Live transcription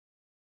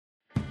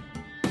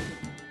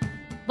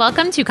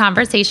Welcome to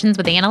Conversations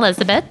with Anne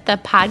Elizabeth, the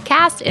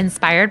podcast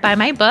inspired by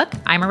my book,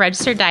 I'm a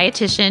Registered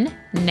Dietitian,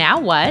 Now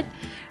What?,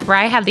 where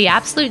I have the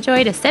absolute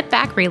joy to sit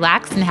back,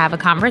 relax, and have a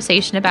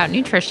conversation about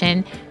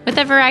nutrition with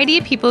a variety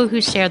of people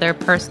who share their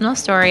personal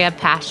story of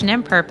passion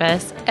and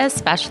purpose,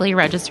 especially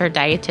registered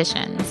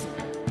dietitians.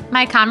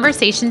 My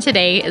conversation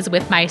today is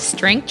with my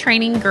strength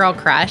training girl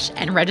crush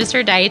and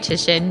registered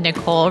dietitian,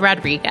 Nicole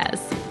Rodriguez.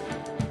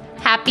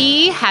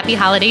 Happy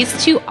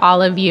holidays to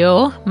all of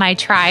you, my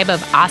tribe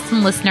of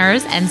awesome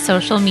listeners and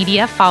social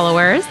media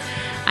followers.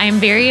 I am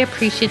very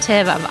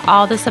appreciative of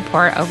all the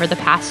support over the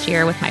past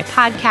year with my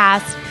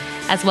podcast,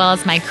 as well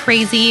as my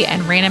crazy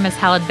and random as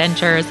hell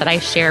adventures that I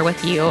share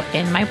with you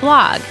in my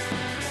blog.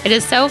 It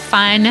is so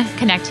fun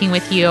connecting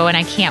with you, and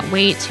I can't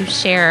wait to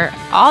share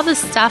all the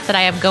stuff that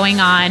I have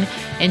going on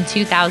in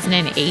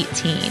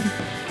 2018.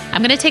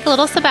 I'm going to take a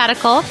little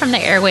sabbatical from the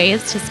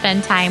airwaves to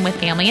spend time with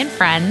family and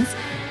friends,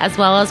 as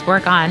well as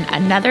work on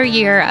another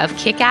year of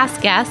kick-ass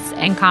guests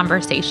and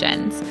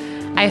conversations.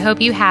 I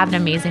hope you have an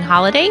amazing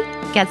holiday,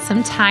 get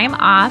some time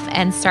off,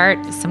 and start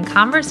some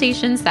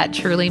conversations that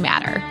truly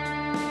matter.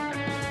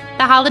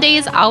 The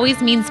holidays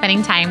always mean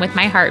spending time with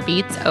my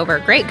heartbeats over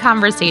great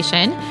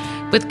conversation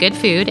with good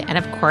food and,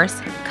 of course,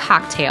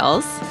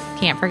 cocktails.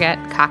 Can't forget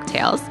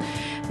cocktails.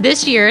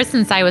 This year,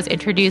 since I was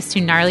introduced to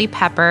gnarly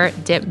pepper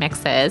dip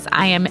mixes,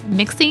 I am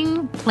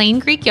mixing plain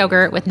Greek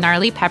yogurt with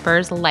gnarly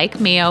peppers like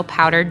mayo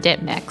powdered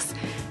dip mix,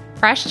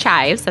 fresh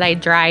chives that I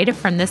dried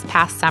from this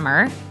past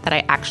summer that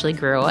I actually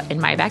grew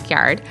in my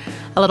backyard,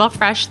 a little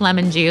fresh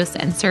lemon juice,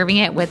 and serving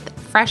it with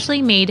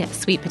freshly made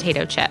sweet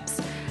potato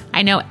chips.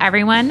 I know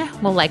everyone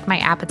will like my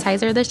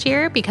appetizer this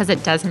year because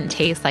it doesn't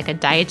taste like a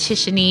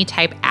dietitian-y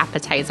type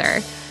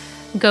appetizer.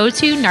 Go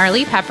to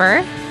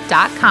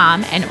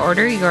gnarlypepper.com and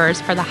order yours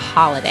for the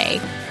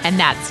holiday. And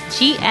that's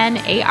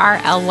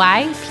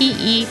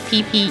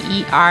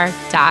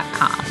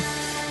GNARLYPEPPER.com.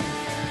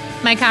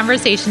 My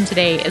conversation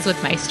today is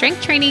with my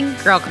strength training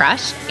girl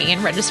crush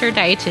and registered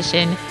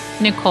dietitian,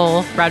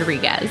 Nicole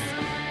Rodriguez.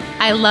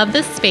 I love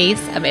the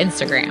space of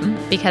Instagram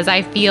because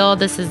I feel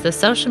this is the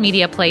social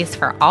media place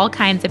for all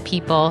kinds of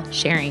people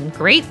sharing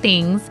great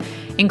things,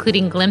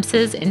 including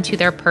glimpses into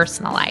their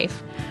personal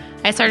life.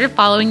 I started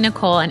following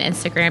Nicole on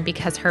Instagram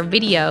because her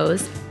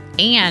videos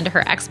and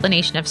her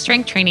explanation of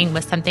strength training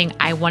was something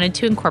I wanted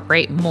to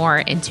incorporate more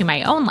into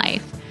my own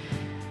life.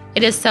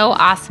 It is so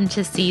awesome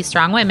to see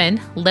strong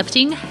women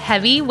lifting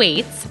heavy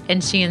weights,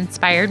 and she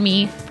inspired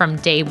me from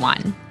day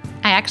one.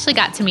 I actually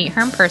got to meet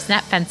her in person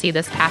at Fancy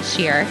this past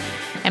year,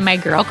 and my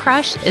girl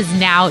crush is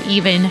now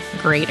even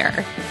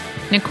greater.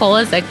 Nicole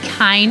is a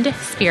kind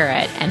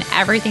spirit, and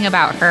everything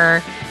about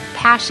her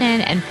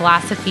passion and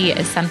philosophy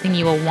is something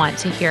you will want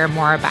to hear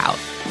more about.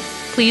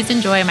 Please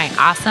enjoy my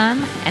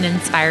awesome and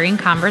inspiring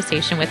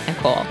conversation with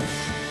Nicole.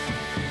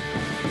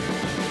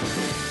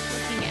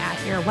 Looking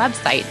at your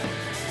website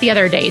the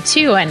other day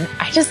too, and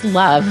I just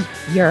love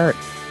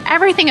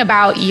everything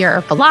about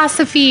your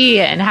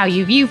philosophy and how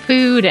you view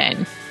food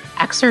and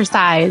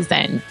exercise.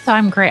 And so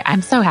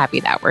I'm so happy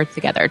that we're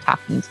together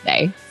talking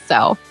today.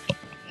 So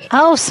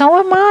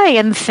am I.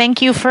 And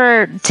thank you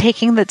for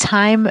taking the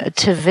time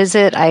to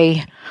visit.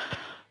 I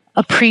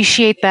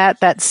appreciate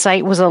that. That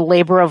site was a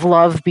labor of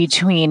love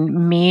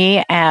between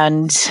me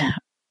and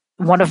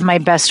one of my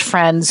best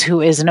friends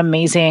who is an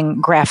amazing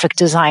graphic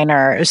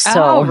designer.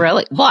 So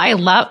really? Well, I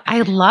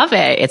love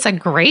it. It's a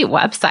great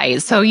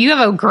website. So you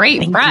have a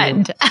great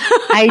friend.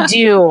 I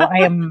do.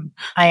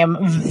 I am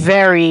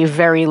very,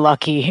 very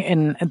lucky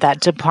in that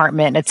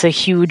department. It's a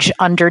huge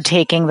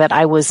undertaking that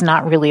I was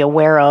not really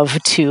aware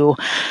of to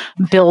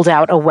build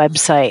out a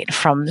website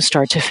from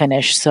start to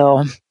finish.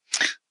 So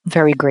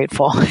very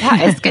grateful.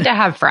 Yeah, it's good to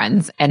have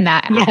friends and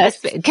that.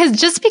 Yes.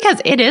 Because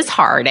it is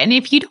hard. And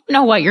if you don't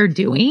know what you're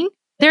doing,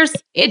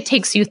 it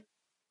takes you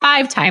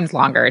 5 times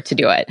longer to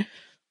do it.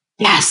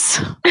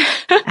 Yes,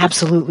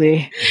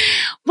 absolutely.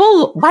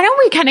 Well, why don't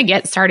we kind of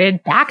get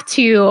started back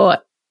in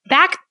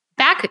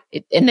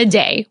the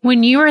day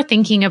when you were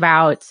thinking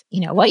about,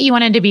 what you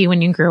wanted to be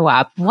when you grew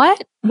up.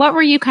 What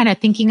were you kind of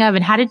thinking of,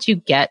 and how did you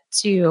get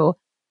to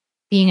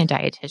being a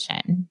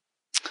dietitian?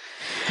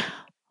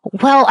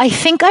 Well, I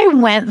think I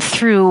went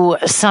through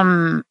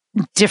some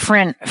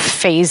different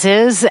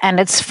phases, and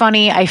it's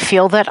funny. I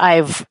feel that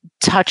I've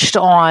touched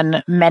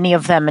on many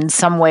of them in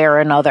some way or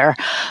another,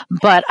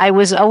 but I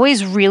was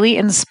always really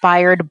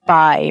inspired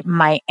by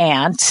my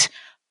aunt,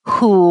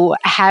 who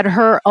had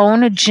her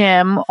own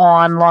gym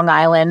on Long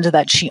Island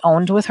that she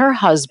owned with her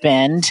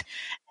husband.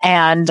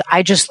 And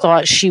I just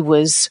thought she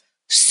was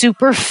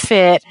super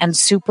fit and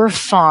super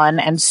fun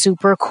and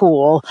super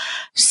cool.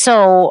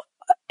 So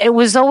it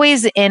was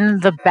always in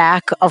the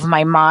back of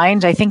my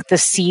mind. I think the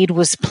seed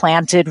was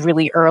planted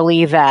really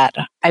early that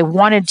I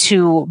wanted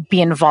to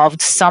be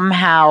involved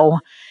somehow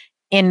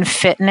in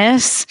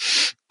fitness.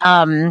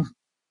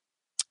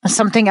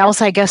 Something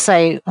else I guess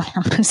I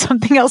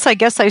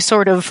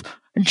sort of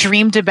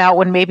dreamed about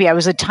when maybe I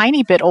was a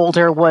tiny bit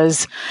older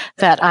was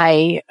that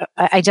I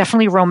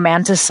definitely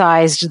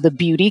romanticized the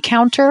beauty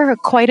counter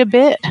quite a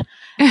bit.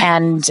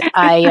 And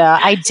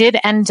I did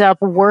end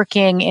up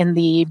working in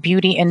the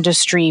beauty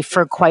industry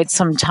for quite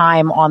some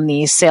time on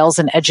the sales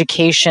and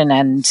education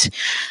and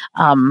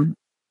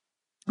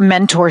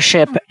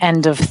mentorship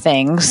end of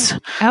things.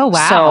 Oh,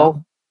 wow.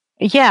 So,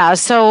 yeah,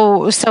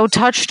 so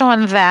touched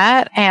on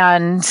that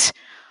and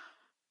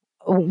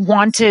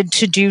wanted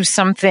to do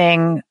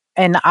something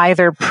in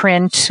either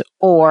print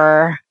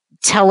or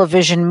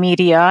television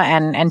media,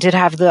 and did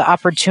have the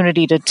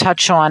opportunity to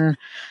touch on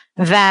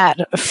that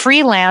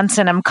freelance,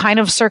 and I'm kind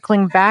of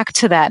circling back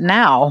to that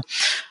now.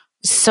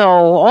 So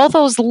all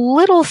those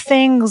little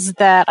things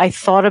that I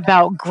thought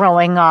about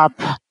growing up,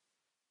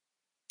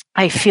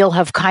 I feel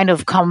have kind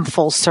of come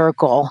full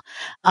circle.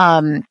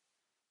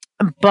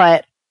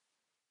 But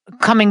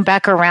coming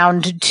back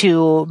around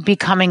to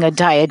becoming a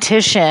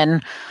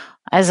dietitian,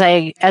 as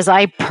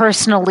I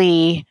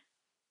personally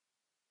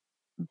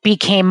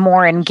became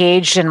more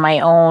engaged in my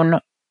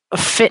own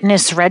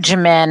fitness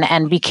regimen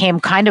and became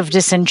kind of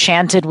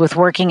disenchanted with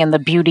working in the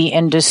beauty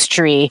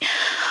industry,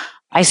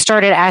 I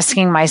started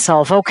asking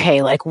myself,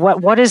 okay, like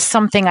what is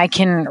something I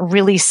can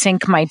really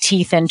sink my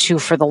teeth into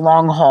for the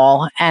long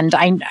haul? And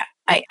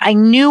I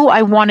knew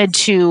I wanted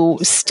to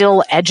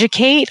still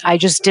educate. I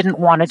just didn't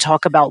want to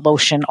talk about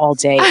lotion all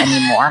day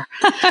anymore.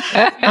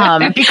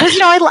 Because,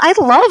 I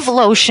love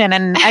lotion,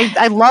 and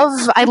I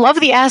love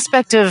the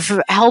aspect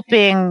of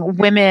helping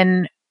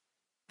women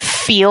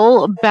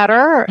feel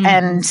better. Mm-hmm.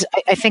 And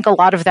I think a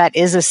lot of that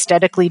is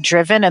aesthetically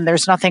driven, and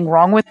there's nothing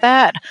wrong with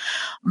that.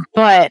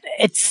 But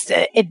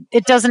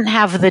it doesn't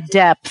have the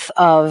depth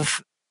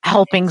of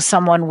helping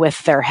someone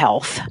with their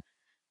health.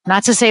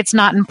 Not to say it's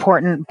not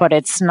important, but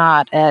it's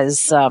not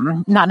as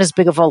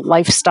big of a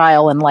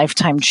lifestyle and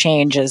lifetime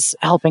change as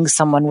helping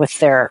someone with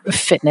their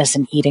fitness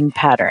and eating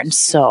patterns.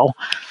 So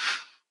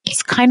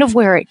it's kind of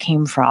where it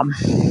came from.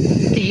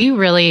 You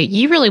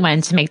really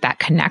wanted to make that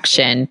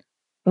connection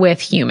with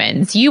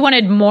humans. You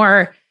wanted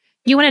more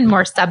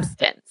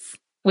substance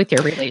with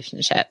your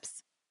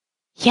relationships.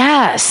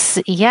 Yes,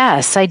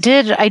 I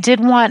did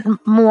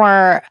want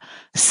more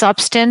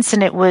substance,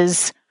 and it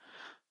was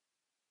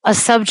a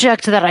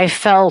subject that I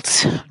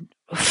felt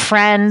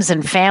friends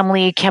and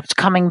family kept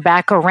coming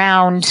back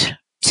around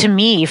to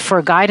me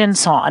for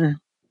guidance on.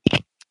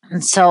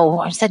 And so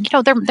I said,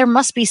 there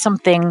must be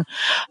something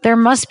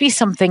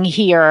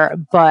here,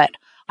 but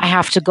I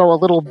have to go a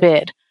little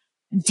bit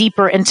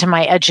deeper into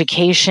my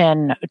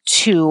education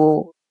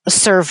to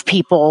serve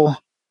people,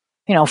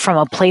 from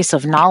a place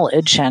of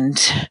knowledge and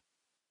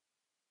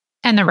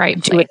the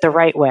right do it the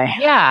right way.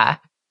 Yeah.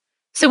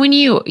 So when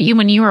you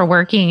were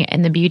working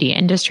in the beauty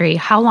industry,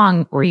 how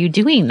long were you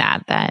doing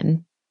that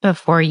then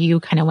before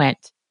you kind of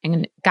went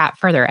and got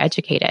further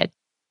educated?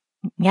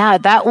 Yeah,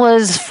 that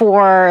was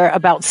for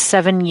about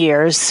 7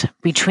 years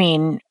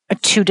between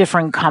 2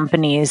 different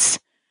companies.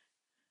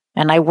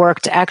 And I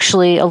worked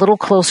actually a little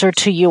closer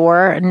to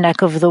your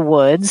neck of the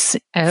woods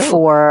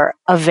for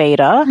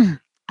Aveda.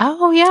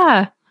 Oh,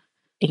 yeah.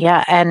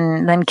 Yeah,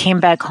 and then came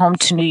back home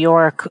to New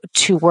York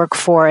to work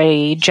for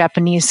a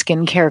Japanese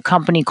skincare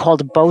company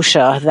called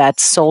Boscia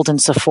that's sold in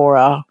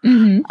Sephora.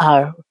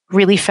 Mm-hmm.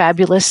 Really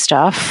fabulous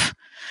stuff.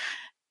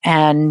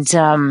 And,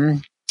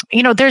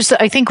 there's,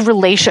 I think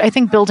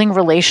building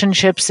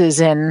relationships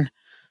is in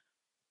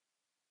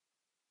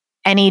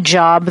any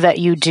job that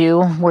you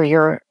do where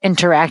you're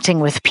interacting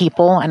with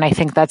people. And I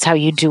think that's how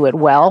you do it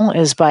well,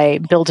 is by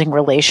building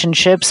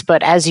relationships.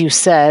 But as you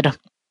said,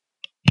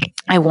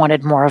 I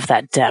wanted more of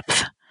that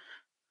depth.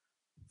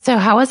 So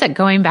how was it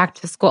going back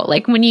to school?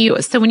 Like when you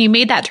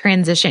made that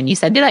transition, you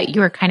said that you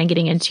were kind of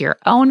getting into your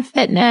own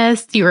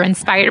fitness. You were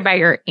inspired by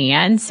your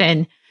aunts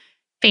and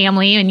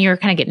family, and you were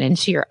kind of getting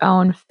into your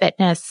own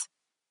fitness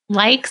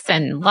likes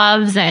and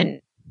loves.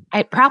 And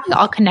it probably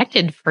all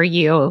connected for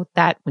you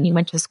that when you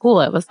went to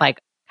school, it was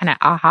like kind of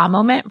aha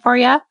moment for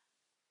you.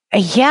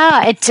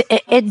 Yeah,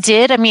 it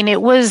did. I mean,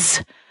 it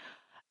was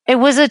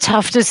a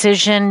tough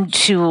decision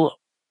to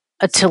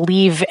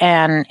leave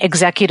an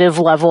executive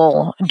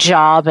level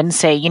job and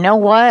say, you know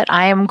what,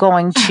 I am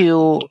going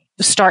to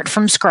start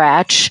from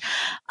scratch.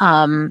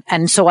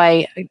 And so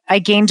I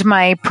gained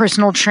my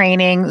personal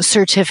training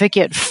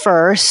certificate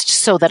first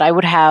so that I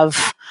would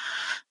have,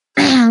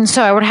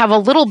 a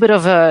little bit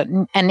of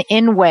an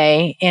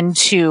in-way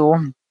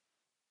into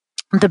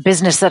the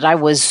business that I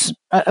was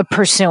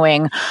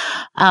pursuing.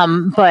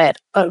 But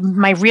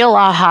my real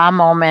aha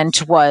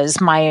moment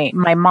was my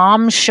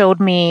mom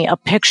showed me a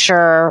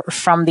picture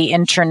from the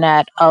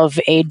internet of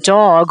a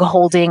dog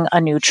holding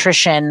a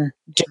nutrition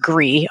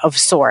degree of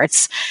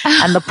sorts.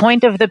 And the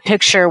point of the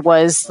picture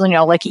was,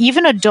 like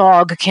even a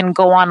dog can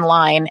go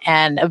online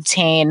and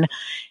obtain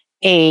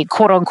a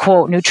quote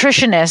unquote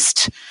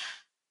nutritionist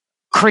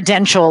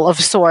credential of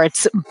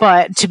sorts,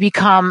 but to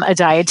become a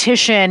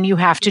dietitian, you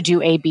have to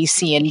do A, B,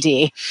 C, and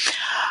D.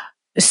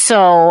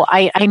 So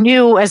I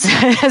knew as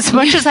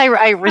much as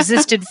I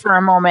resisted for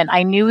a moment,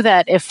 I knew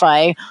that if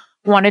I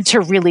wanted to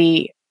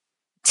really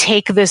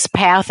take this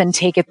path and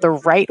take it the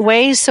right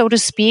way, so to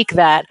speak,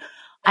 that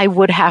I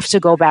would have to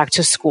go back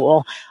to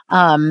school.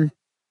 And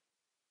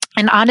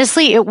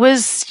honestly, it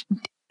was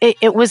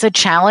it was a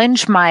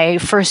challenge. My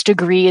first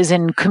degree is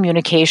in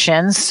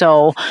communications,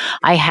 so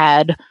I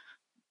had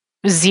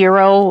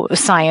zero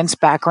science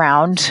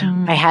background.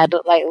 I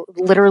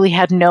literally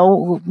had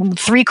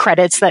 3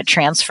 credits that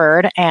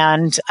transferred,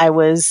 and I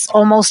was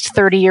almost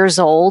 30 years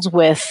old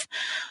with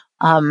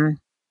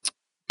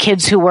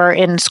kids who were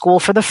in school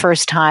for the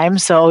first time.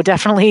 So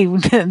definitely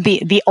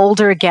the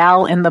older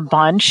gal in the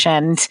bunch,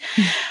 and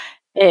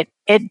it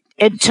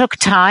took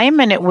time,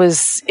 and it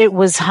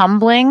was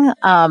humbling.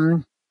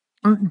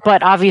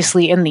 But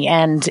obviously in the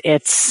end,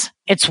 it's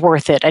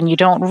worth it, and you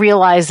don't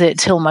realize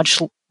it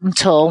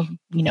until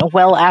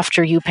well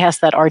after you pass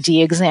that RD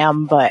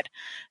exam, but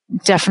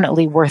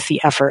definitely worth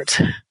the effort.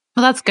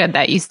 Well, that's good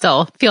that you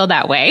still feel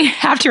that way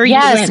after you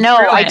went through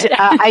it.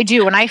 I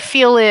do. And I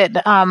feel it,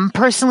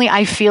 personally,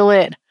 I feel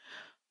it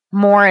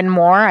more and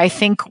more. I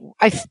think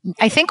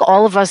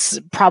all of us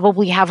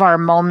probably have our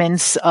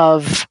moments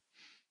of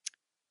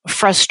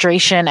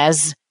frustration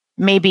as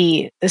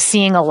maybe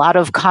seeing a lot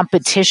of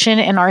competition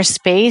in our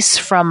space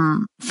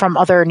from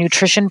other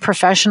nutrition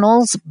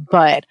professionals,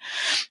 but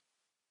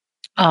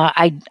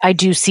I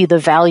do see the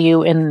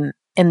value in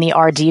the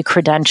RD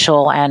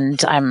credential,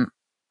 and I'm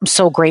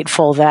so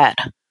grateful that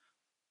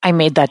I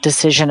made that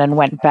decision and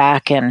went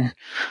back and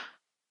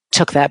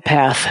took that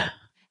path.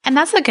 And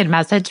that's a good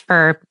message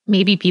for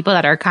maybe people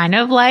that are kind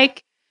of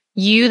like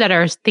you, that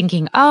are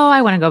thinking, oh,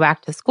 I want to go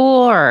back to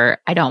school, or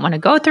I don't want to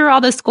go through all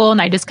this school,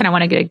 and I just kind of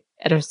want to get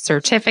a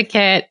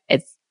certificate.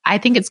 I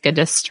think it's good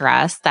to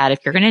stress that if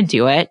you're going to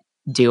do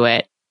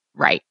it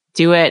right.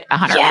 Do it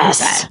 100%.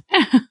 Yes.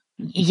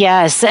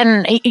 Yes.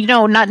 And,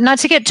 not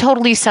to get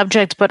totally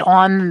subject, but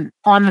on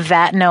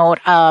that note,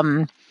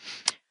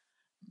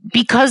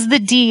 because the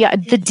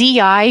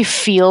DI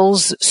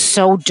feels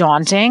so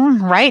daunting,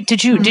 right?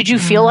 Did you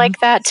feel like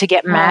that? To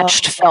get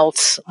matched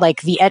felt like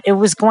it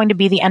was going to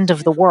be the end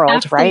of the world,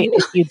 absolutely. Right?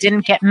 If you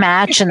didn't get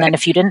matched, and then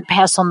if you didn't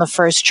pass on the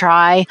first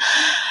try,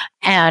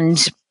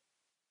 and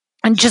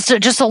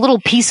just a little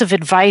piece of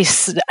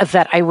advice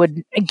that I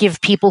would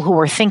give people who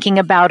are thinking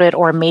about it,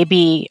 or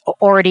maybe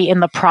already in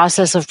the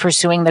process of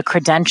pursuing the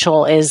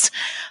credential, is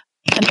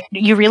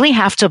you really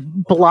have to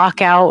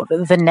block out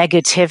the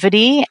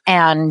negativity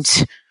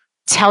and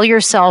tell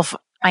yourself,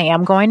 I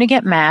am going to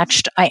get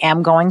matched. I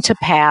am going to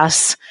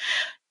pass.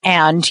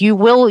 And you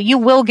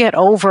will get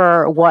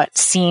over what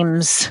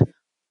seems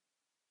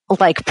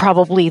like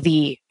probably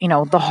the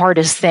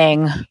hardest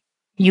thing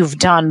you've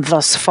done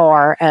thus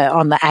far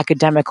on the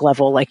academic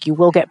level. Like, you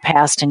will get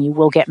passed and you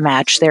will get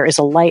matched. There is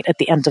a light at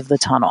the end of the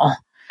tunnel.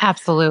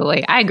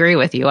 Absolutely. I agree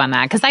with you on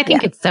that, because I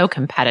think it's so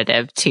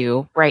competitive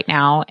too right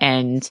now.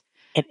 And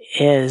it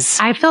is.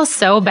 I feel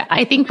so bad.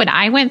 I think when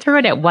I went through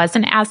it, it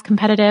wasn't as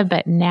competitive,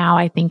 but now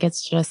I think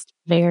it's just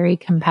very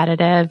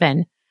competitive.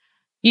 And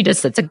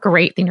it's a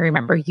great thing to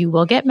remember. You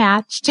will get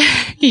matched.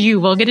 You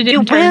will get an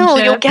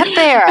internship. You'll get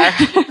there.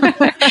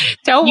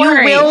 Don't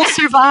worry. You will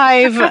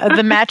survive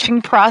the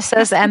matching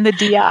process and the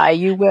DI.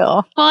 You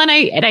will. Well, and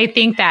I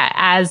think that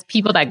as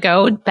people that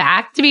go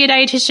back to be a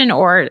dietitian,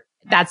 or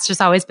that's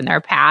just always been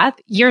their path,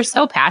 you're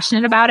so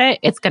passionate about it,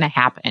 it's going to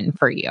happen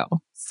for you.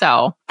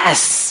 So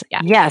yes,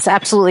 yes,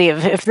 absolutely.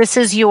 If this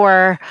is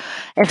your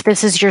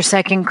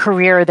second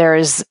career,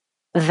 there's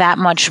that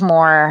much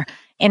more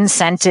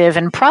incentive,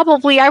 and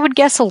probably, I would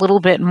guess, a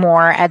little bit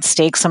more at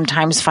stake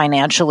sometimes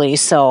financially.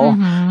 So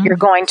you're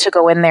going to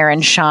go in there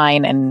and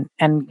shine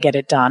and get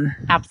it done.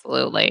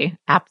 Absolutely.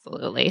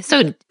 Absolutely.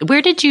 So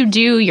where did you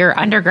do your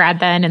undergrad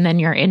then, and then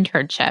your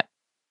internship?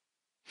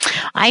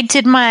 I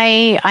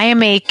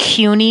am a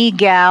CUNY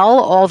gal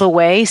all the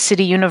way,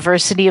 City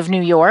University of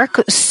New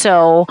York.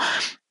 So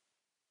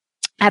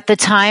at the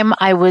time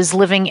I was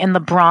living in the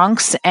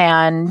Bronx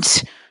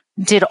and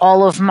did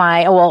all of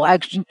I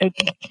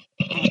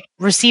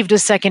received a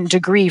second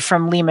degree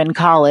from Lehman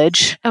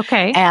College.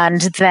 Okay.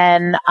 And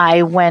then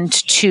I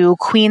went to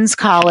Queens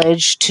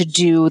College to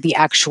do the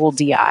actual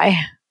DI.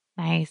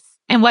 Nice.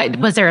 And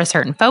was there a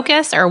certain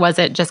focus, or was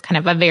it just kind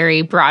of a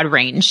very broad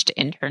ranged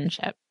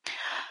internship?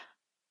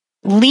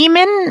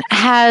 Lehman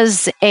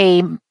has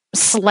a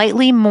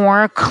slightly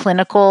more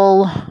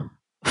clinical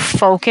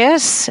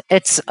focus.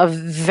 It's a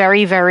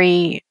very,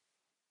 very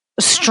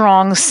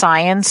strong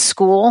science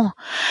school.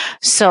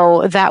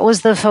 So that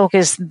was the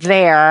focus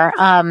there.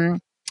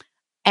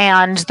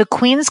 And the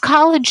Queens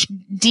College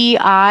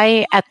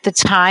DI at the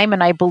time,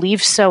 and I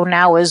believe so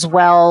now as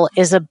well,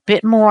 is a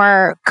bit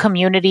more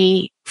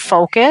community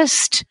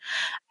focused.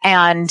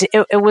 And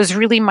it was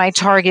really my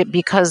target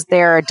because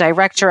their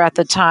director at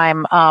the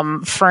time,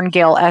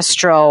 Ferngale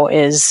Estro,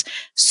 is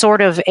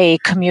sort of a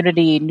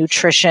community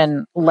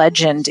nutrition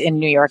legend in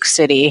New York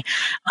City.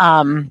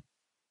 And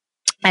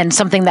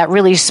something that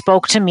really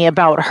spoke to me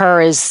about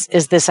her is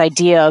this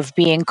idea of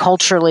being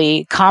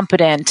culturally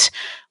competent,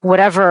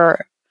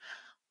 whatever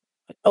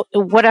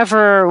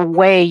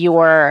way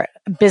your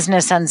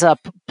business ends up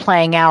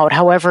playing out,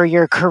 however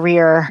your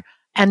career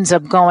ends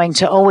up going,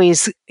 to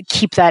always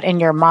keep that in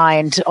your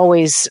mind, to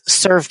always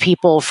serve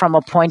people from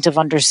a point of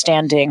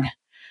understanding.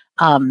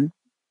 And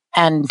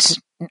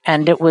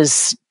it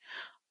was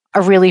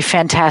a really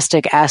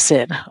fantastic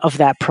asset of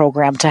that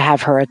program to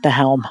have her at the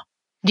helm.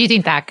 Do you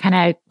think that kind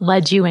of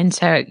led you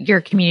into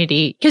your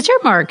community? Because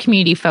you're more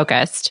community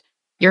focused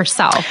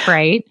yourself,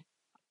 right?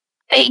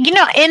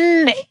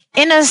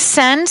 In a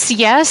sense,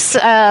 yes.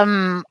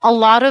 A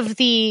lot of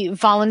the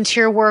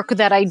volunteer work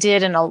that I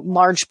did and a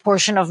large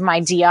portion of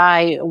my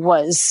DI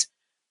was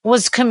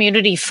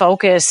community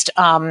focused.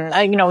 A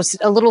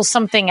little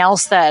something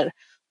else that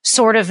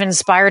sort of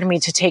inspired me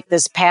to take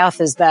this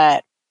path is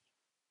that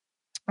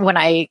when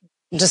I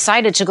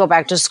decided to go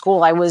back to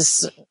school,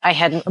 I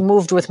had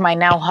moved with my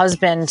now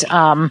husband,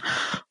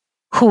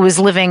 who was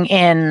living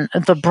in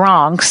the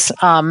Bronx.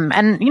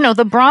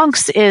 The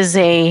Bronx is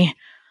a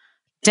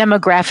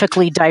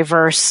demographically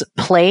diverse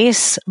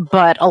place,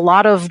 but a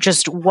lot of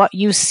just what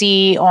you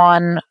see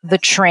on the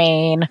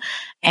train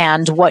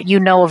and what you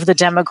know of the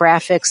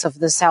demographics of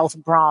the South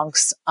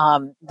Bronx,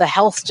 the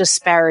health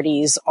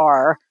disparities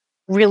are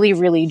really,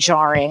 really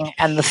jarring.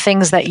 And the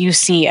things that you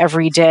see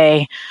every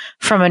day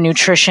from a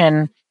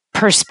nutrition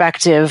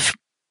perspective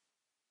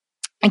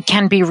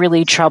can be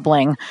really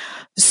troubling.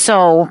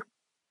 So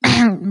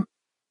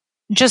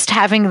just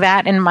having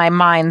that in my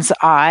mind's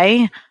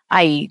eye,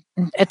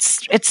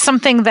 it's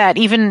something that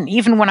even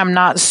when I'm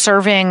not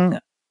serving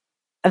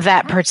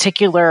that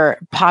particular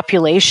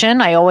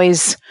population, I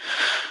always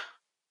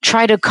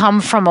try to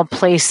come from a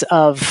place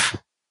of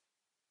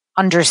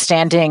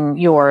understanding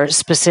your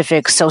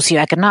specific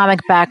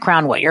socioeconomic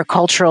background, what your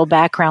cultural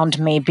background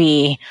may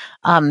be.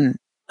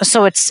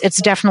 So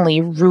it's definitely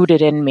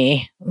rooted in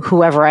me,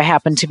 whoever I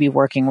happen to be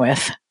working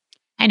with.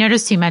 I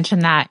noticed you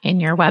mentioned that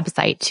in your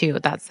website too.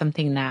 That's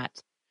something that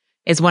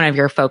is one of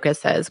your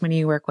focuses when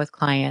you work with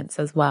clients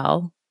as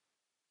well.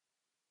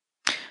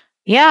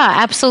 Yeah,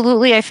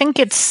 absolutely. I think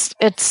it's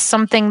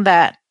something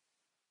that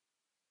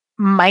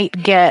might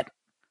get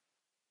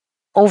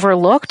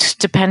overlooked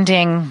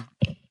depending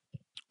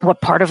what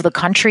part of the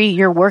country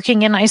you're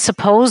working in, I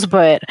suppose.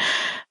 But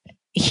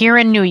here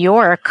in New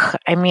York,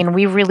 I mean,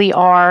 we really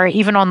are,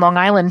 even on Long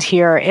Island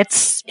here,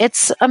 it's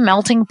a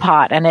melting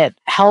pot, and it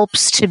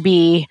helps to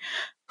be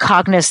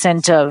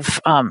cognizant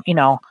of,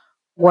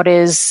 what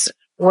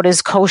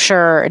is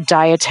kosher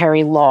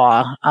dietary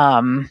law,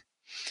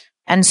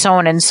 and so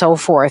on and so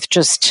forth.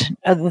 Just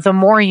the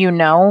more you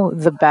know,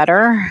 the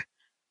better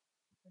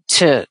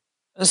to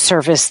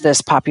service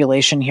this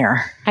population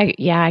here.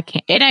 I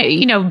can't.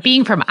 And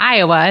being from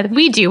Iowa,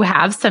 we do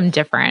have some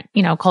different,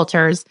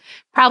 cultures,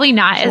 probably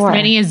not as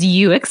many as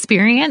you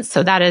experience.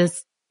 So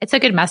it's a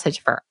good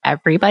message for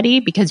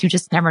everybody, because you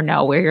just never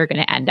know where you're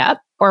going to end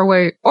up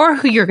or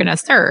who you're going to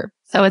serve.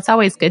 So it's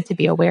always good to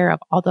be aware of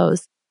all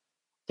those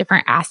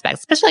different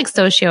aspects, especially like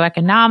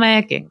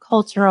socioeconomic and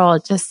cultural.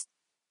 It's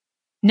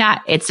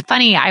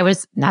funny.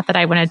 Not that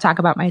I want to talk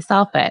about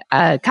myself, but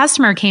a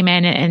customer came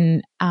in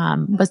and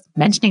was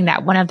mentioning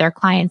that one of their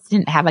clients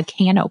didn't have a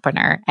can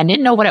opener and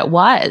didn't know what it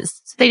was.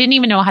 So they didn't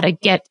even know how to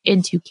get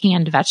into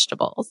canned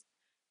vegetables.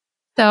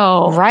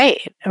 So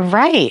right.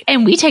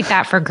 And we take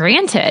that for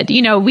granted.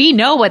 We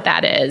know what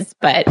that is,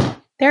 but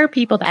there are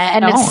people that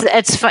don't.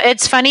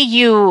 It's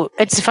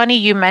funny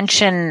you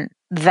mention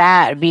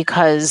that,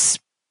 because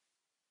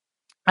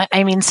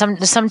I mean,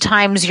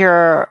 sometimes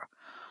you're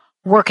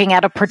working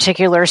at a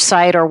particular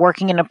site or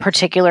working in a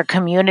particular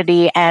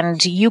community,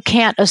 and you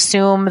can't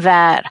assume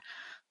that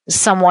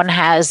someone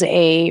has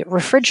a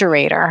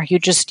refrigerator. You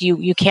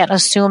can't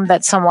assume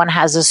that someone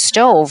has a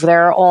stove.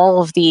 There are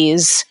all of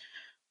these,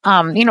 there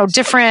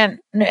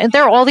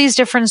are all these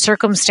different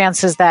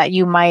circumstances that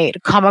you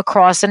might come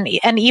across. And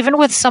even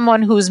with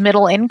someone who's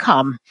middle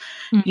income,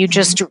 mm-hmm. you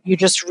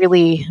just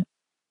really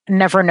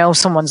never know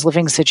someone's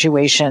living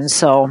situation.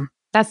 So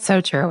that's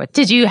so true.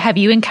 Have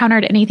you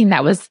encountered anything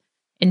that was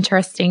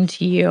interesting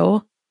to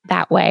you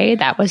that way?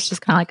 That was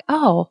just kind of like,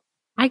 oh,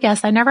 I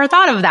guess I never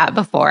thought of that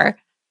before.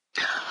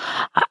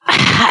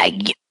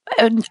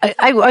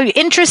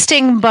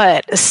 Interesting,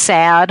 but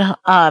sad.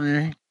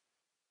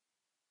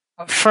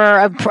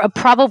 For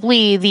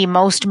probably the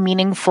most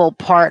meaningful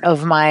part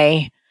of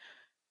my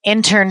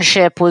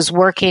internship was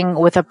working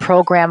with a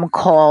program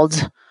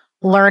called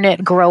Learn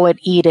It, Grow It,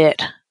 Eat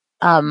It.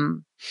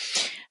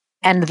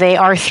 And they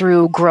are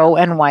through Grow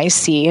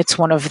NYC. It's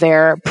one of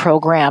their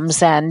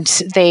programs, and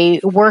they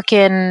work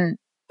in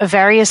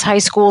various high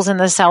schools in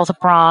the South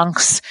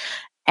Bronx,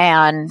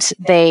 and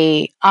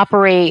they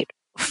operate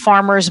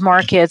farmers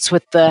markets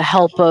with the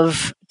help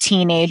of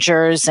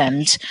teenagers,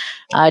 and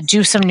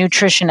do some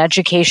nutrition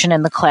education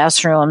in the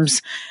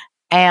classrooms.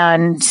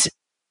 And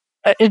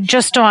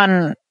just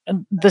on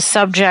the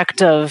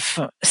subject of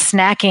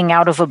snacking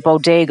out of a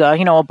bodega,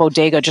 a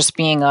bodega just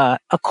being a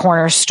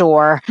corner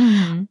store.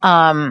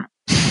 Mm-hmm.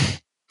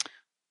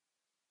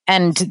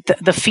 And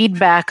the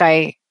feedback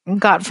I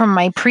got from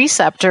my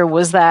preceptor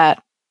was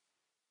that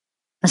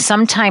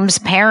sometimes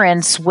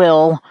parents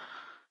will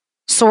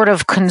sort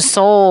of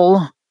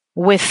console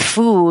with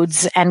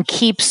foods and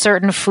keep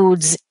certain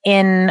foods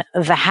in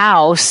the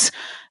house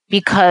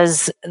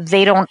because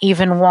they don't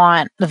even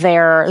want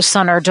their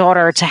son or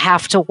daughter to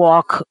have to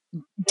walk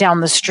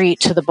down the street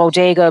to the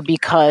bodega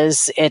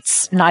because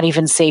it's not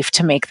even safe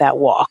to make that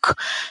walk.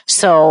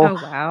 So, oh,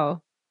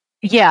 wow.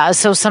 Yeah.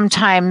 So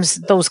sometimes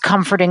those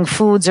comforting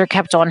foods are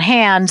kept on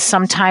hand.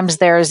 Sometimes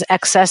there's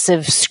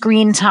excessive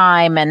screen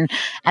time and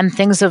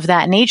things of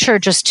that nature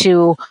just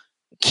to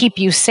keep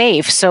you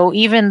safe. So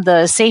even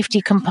the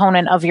safety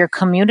component of your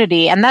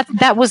community, and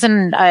that was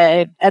an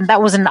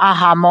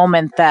aha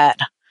moment that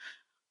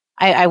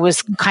I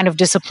was kind of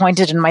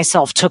disappointed in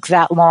myself took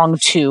that long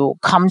to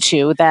come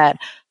to, that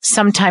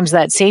sometimes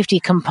that safety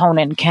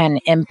component can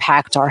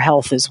impact our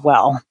health as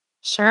well.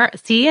 Sure.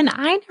 See, and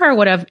I never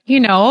would have,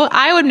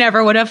 I would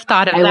never have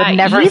thought of that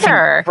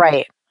either.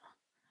 Right.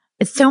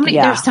 It's so many,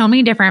 there's so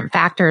many different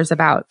factors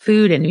about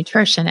food and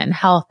nutrition and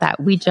health that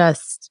we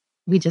just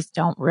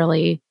don't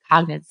really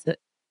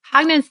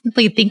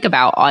cognitively think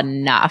about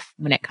enough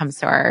when it comes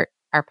to our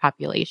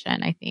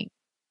population, I think.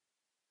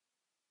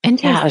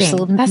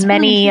 Interesting. Yeah, so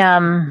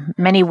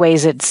many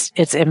ways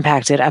it's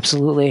impacted.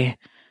 Absolutely.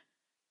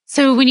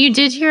 So when you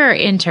did your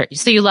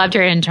so you loved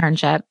your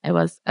internship. It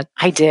was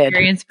I did.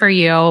 Experience for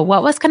you.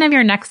 What was kind of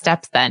your next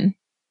steps then?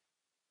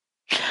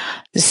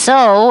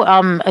 So,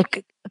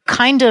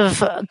 kind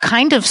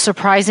of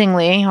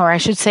surprisingly, or I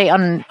should say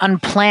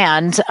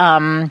unplanned,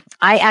 I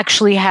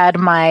actually had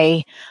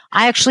my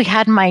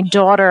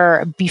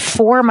daughter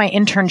before my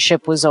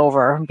internship was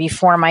over,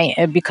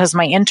 because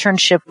my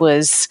internship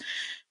was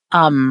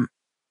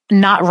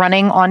not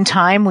running on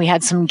time. We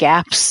had some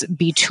gaps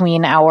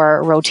between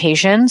our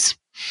rotations.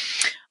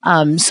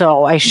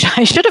 So I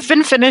should have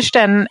been finished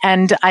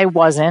and I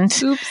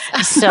wasn't.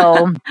 Oops.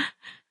 So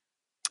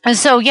there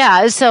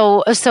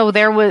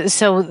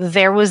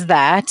was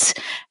that.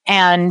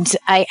 And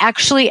I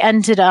actually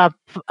ended up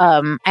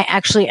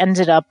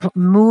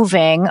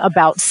moving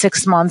about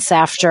 6 months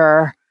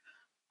after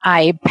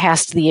I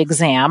passed the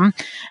exam,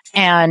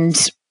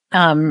 and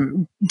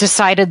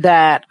decided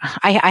that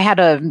I had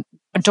a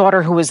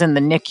daughter who was in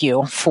the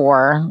NICU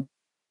for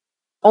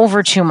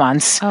over 2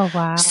 months. Oh,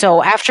 wow.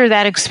 So after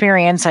that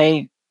experience,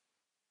 I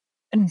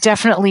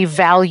definitely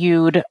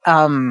valued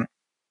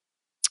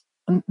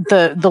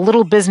the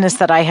little business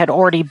that I had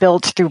already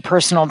built through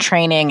personal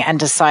training, and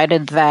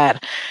decided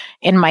that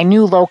in my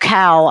new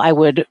locale, I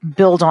would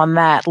build on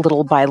that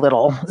little by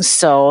little.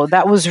 So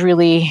that was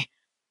really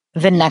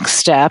the next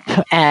step,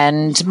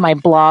 and my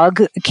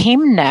blog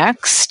came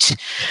next.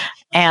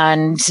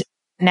 And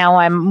now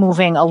I'm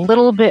moving a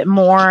little bit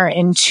more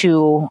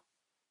into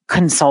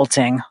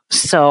consulting.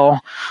 So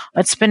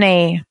it's been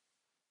a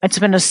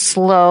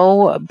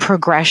slow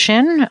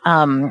progression,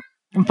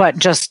 but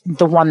just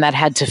the one that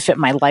had to fit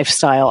my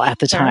lifestyle at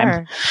the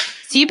time.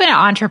 So you've been an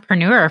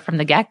entrepreneur from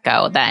the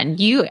get-go then.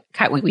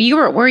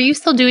 Were you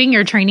still doing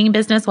your training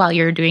business while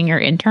you were doing your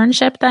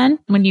internship then,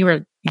 when you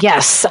were?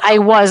 Yes, I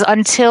was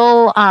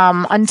until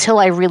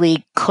I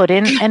really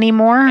couldn't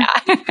anymore.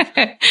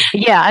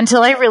 Yeah,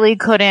 until I really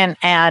couldn't,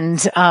 and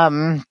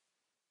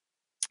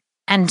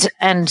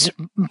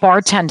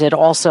bartended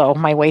also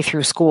my way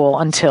through school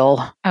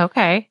until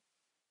I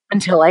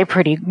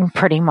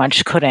pretty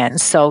much couldn't.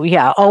 So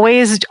yeah,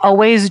 always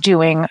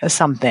doing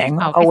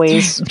something,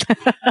 always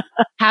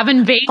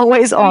having babies,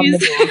 always on the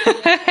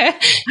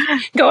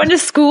going to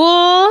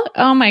school.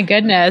 Oh my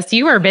goodness,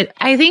 you were a bit.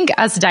 I think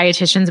us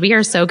dietitians, we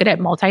are so good at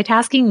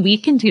multitasking. We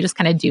can just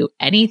kind of do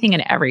anything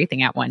and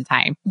everything at one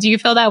time. Do you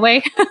feel that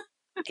way?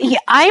 Yeah,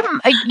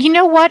 you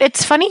know what?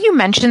 It's funny you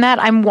mentioned that.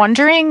 I'm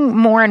wondering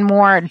more and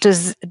more,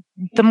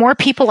 the more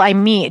people I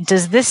meet,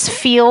 does this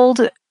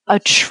field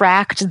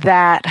attract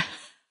that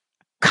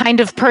kind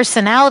of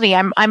personality?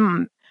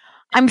 I'm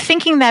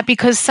thinking that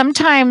because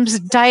sometimes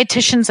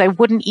dietitians I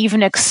wouldn't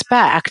even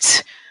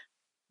expect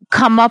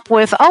come up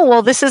with, oh,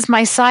 well, this is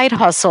my side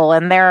hustle,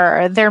 and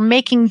they're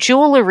making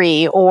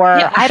jewelry, or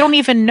I don't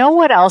even know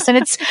what else. And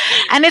it's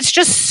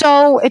just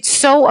so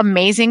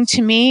amazing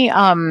to me.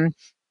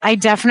 I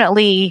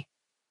definitely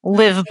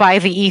live by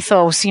the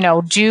ethos,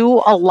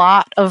 do a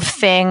lot of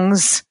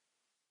things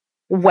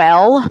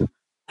well.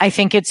 I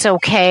think it's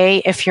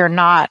okay if you're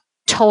not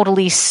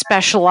totally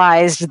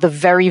specialized the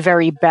very,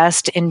 very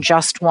best in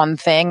just one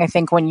thing. I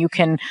think when you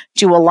can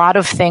do a lot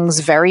of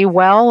things very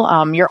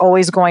well, you're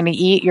always going to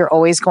eat, you're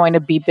always going to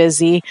be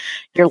busy,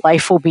 your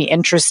life will be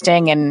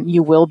interesting, and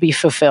you will be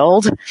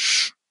fulfilled.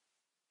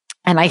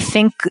 And I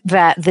think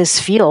that this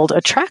field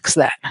attracts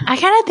that. I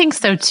kind of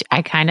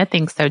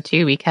think so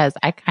too, because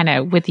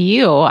with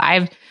you,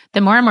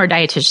 the more and more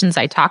dietitians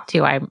I talk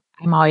to, I'm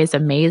always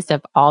amazed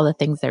of all the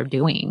things they're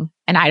doing,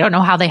 and I don't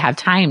know how they have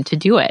time to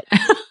do it.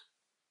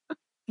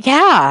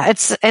 Yeah,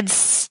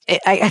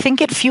 I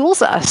think it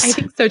fuels us. I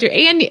think so too.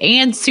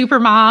 And super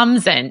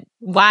moms and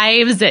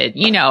wives, and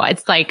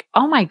it's like,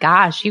 oh my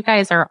gosh, you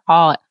guys are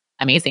all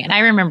amazing. And I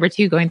remember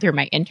too, going through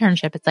my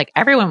internship, it's like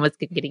everyone was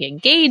getting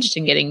engaged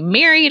and getting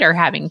married or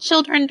having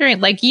children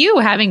like you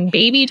having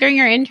baby during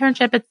your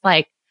internship. It's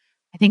like,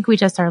 I think we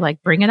just are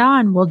like, bring it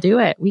on. We'll do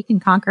it. We can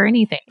conquer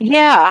anything.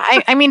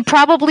 Yeah. I mean,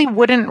 probably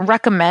wouldn't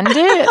recommend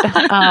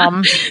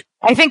it.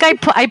 I think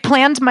I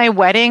planned my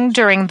wedding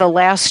during the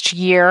last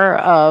year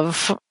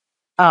of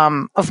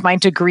my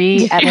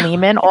degree at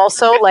Lehman.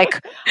 Also,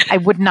 like, I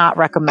would not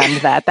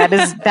recommend that. That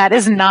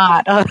is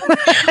not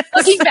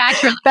Looking back,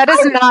 that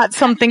is not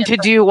something to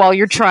do while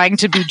you're trying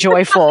to be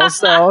joyful.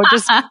 So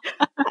just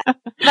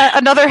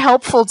another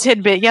helpful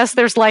tidbit. Yes,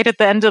 there's light at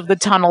the end of the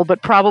tunnel,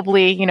 but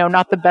probably,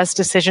 not the best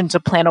decision to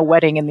plan a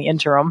wedding in the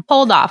interim.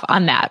 hold off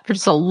on that for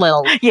just a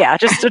little. Yeah,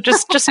 just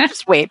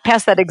wait.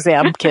 Pass that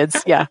exam,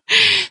 kids. Yeah.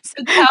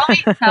 So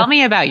tell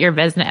me about your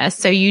business.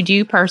 So you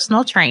do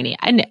personal training.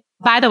 And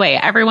by the way,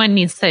 everyone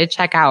needs to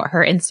check out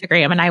her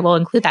Instagram, and I will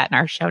include that in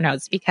our show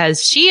notes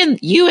because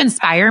you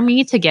inspire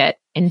me to get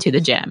into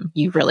the gym.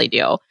 You really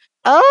do.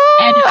 Oh,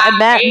 and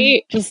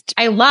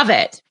I love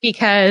it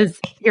because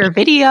your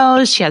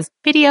videos, she has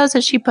videos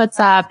that she puts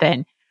up,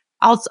 and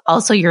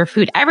also your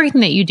food,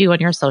 everything that you do on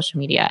your social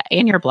media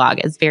and your blog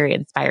is very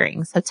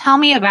inspiring. So tell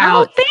me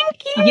about. Oh,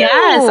 thank you.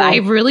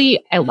 Yes,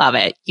 I love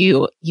it.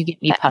 You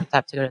get me pumped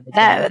up to go to the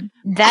gym.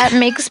 That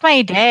makes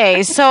my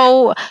day.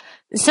 So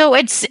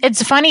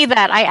it's funny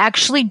that I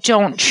actually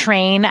don't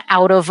train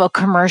out of a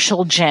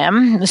commercial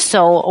gym.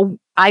 So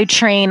I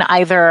train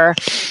either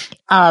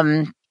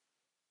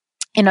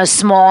in a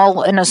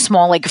small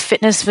like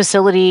fitness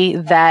facility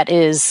that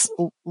is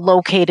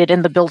located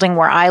in the building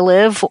where I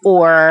live,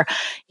 or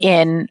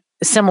in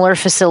similar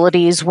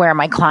facilities where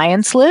my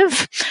clients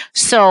live.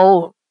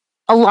 So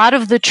a lot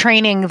of the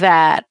training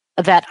that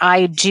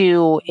I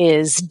do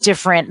is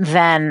different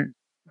than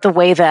the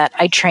way that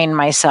I train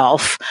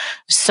myself.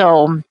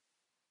 So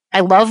I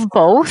love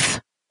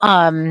both.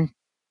 I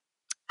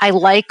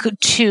like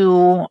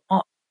to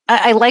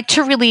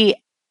really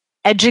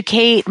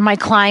educate my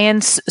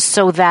clients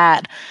so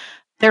that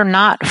they're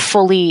not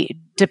fully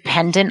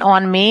dependent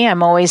on me.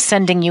 I'm always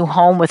sending you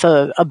home with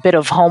a bit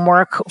of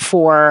homework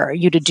for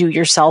you to do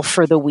yourself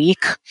for the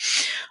week.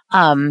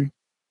 And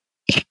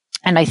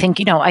I think,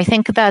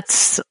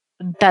 that's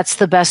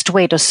the best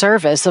way to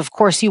service. Of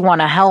course, you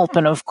want to help,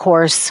 and of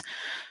course,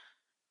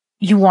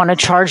 you want to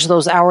charge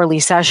those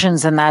hourly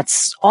sessions, and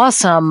that's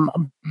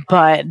awesome.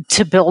 But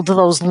to build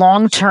those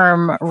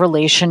long-term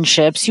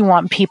relationships, you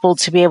want people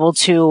to be able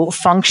to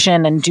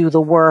function and do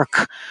the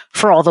work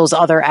for all those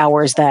other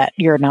hours that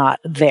you're not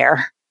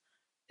there.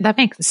 That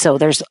makes so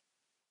there's,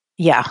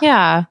 yeah.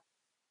 Yeah.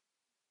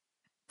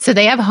 So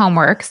they have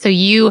homework. So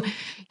you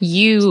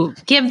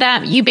give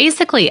them, you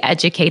basically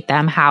educate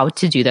them how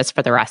to do this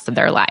for the rest of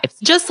their lives,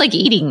 just like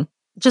eating,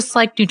 just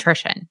like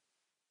nutrition.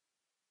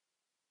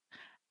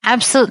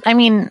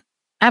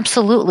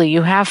 Absolutely.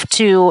 You have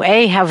to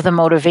have the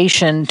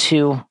motivation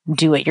to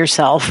do it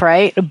yourself,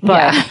 right?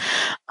 But,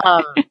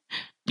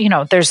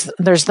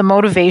 there's the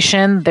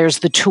motivation, there's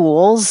the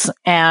tools,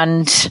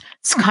 and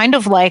it's kind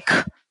of like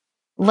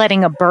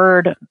letting a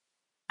bird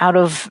out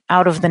of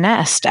the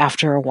nest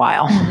after a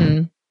while.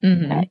 Mm-hmm.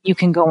 Mm-hmm. You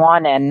can go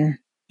on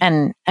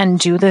and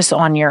do this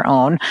on your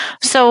own.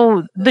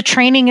 So the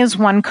training is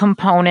one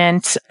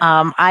component.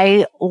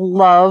 I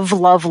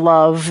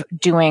love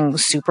doing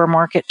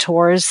supermarket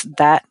tours.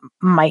 That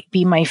might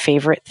be my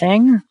favorite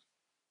thing.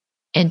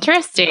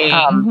 Interesting.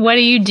 What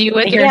do you do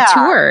with your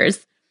tours?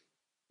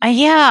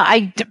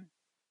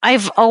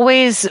 I've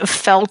always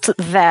felt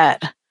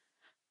that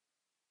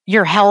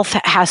your health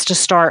has to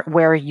start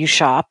where you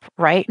shop,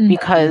 right? Mm-hmm.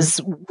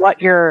 Because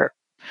what you're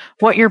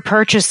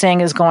purchasing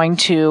is going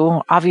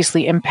to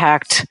obviously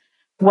impact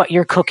what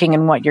you're cooking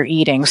and what you're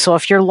eating. So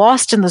if you're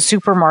lost in the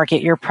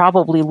supermarket, you're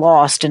probably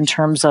lost in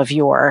terms of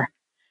your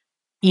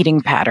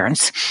eating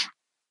patterns.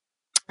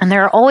 And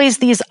there are always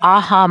these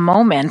aha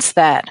moments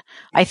that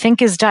I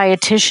think as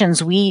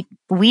dietitians,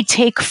 we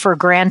take for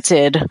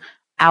granted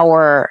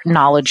our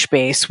knowledge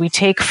base. We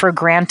take for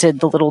granted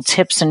the little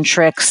tips and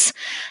tricks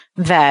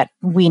that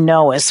we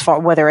know, as far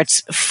whether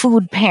it's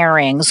food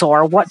pairings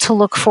or what to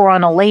look for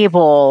on a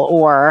label,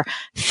 or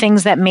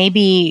things that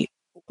maybe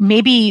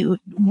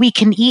we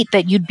can eat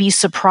that you'd be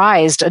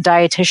surprised a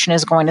dietitian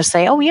is going to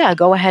say, oh yeah,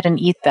 go ahead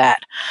and eat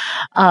that.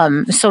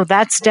 So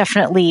that's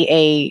definitely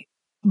a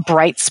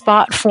bright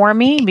spot for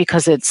me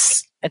because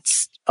it's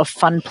a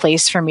fun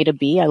place for me to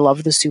be. I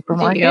love the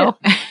supermarket.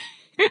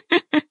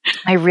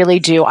 I really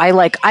do. I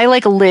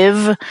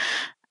live.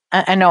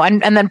 I know.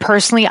 And then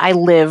personally, I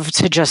live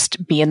to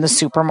just be in the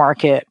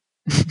supermarket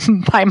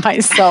by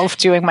myself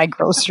doing my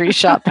grocery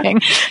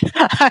shopping.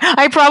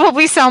 I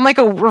probably sound like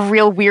a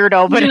real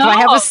weirdo, but if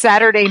I have a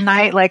Saturday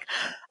night,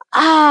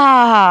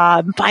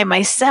 by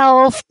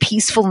myself,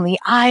 peaceful in the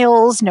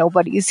aisles,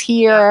 nobody's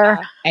here.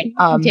 And you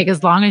can take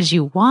as long as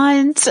you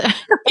want.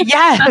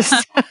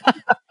 Yes.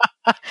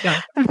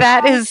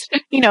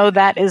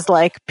 That is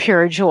like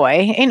pure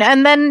joy.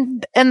 And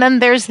then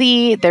there's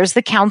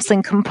the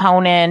counseling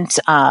component.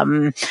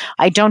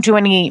 I don't do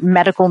any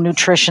medical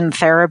nutrition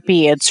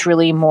therapy. It's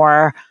really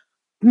more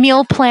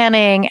meal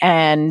planning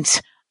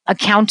and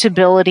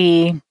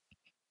accountability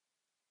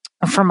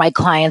for my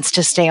clients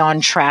to stay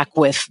on track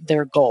with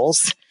their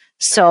goals.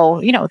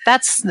 So,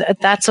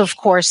 that's of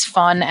course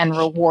fun and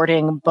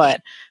rewarding,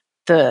 but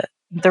the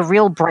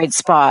real bright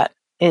spot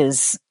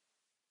is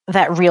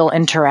that real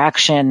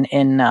interaction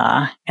in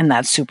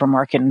that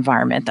supermarket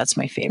environment. That's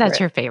my favorite. That's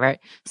your favorite.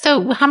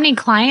 So how many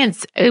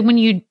clients,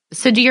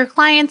 do your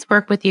clients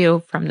work with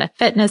you from the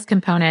fitness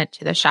component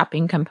to the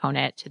shopping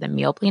component to the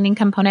meal planning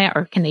component,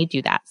 or can they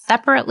do that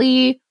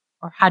separately?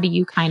 Or how do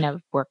you kind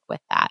of work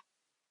with that?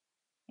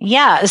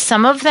 Yeah,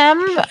 some of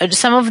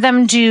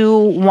them do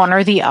one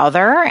or the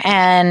other,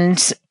 and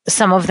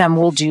some of them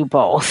will do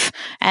both.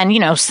 And,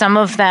 some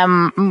of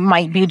them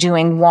might be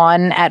doing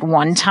one at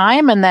one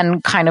time and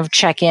then kind of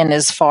check in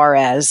as far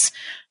as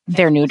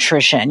their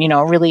nutrition.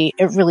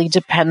 It really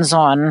depends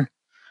on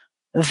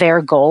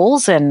their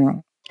goals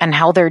and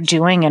how they're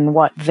doing and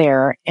what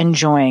they're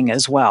enjoying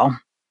as well.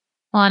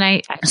 Well,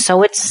 and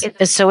so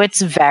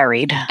it's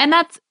varied. And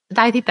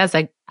I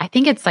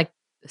think it's like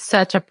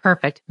such a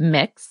perfect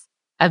mix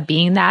of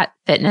being that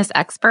fitness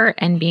expert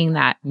and being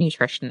that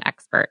nutrition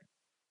expert.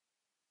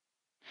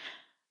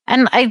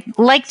 And I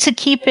like to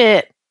keep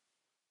it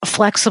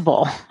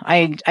flexible.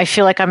 I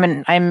feel like I'm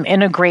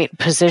in a great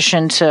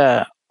position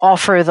to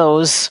offer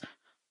those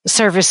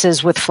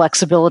services with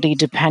flexibility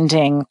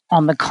depending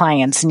on the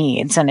client's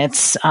needs. And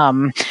it's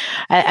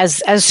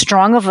as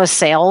strong of a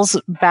sales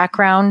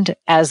background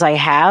as I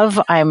have,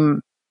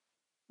 I'm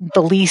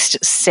the least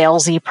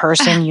salesy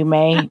person you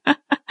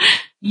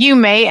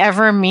may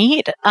ever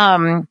meet.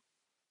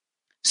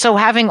 So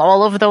having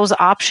all of those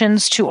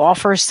options to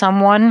offer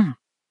someone,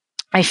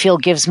 I feel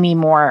gives me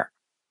more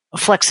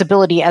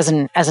flexibility as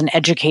an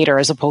educator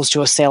as opposed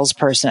to a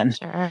salesperson.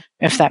 Sure.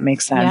 If that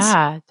makes sense.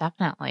 Yeah,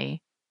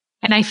 definitely.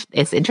 And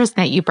it's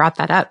interesting that you brought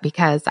that up,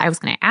 because I was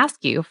going to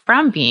ask you,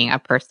 from being a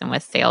person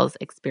with sales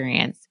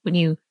experience,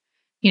 when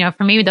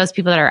for maybe those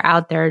people that are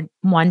out there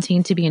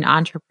wanting to be an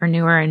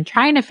entrepreneur and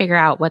trying to figure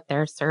out what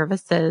their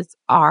services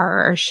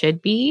are or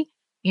should be,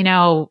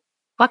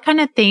 what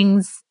kind of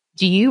things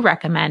do you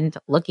recommend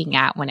looking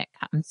at when it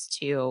comes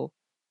to,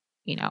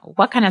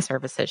 what kind of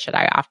services should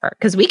I offer?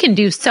 Because we can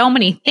do so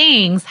many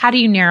things. How do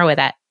you narrow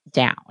that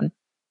down?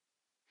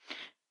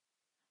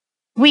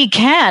 We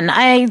can.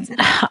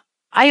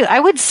 I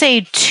would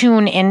say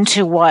tune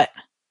into what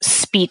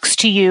speaks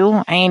to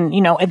you. I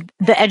mean,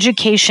 the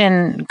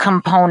education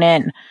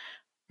component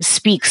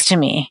speaks to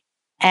me.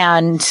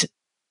 And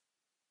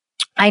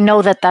I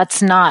know that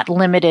that's not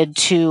limited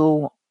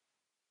to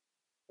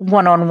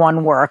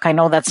one-on-one work. I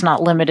know that's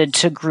not limited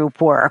to group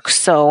work.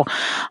 So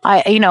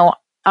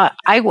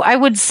I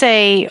would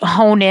say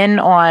hone in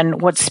on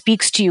what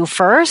speaks to you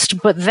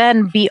first, but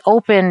then be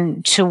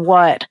open to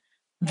what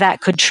that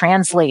could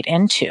translate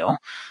into.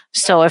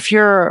 So if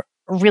you're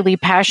really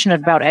passionate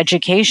about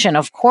education,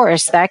 of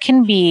course, that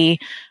can be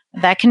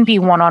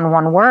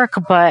one-on-one work,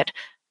 but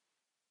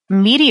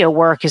media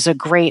work is a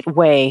great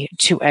way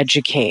to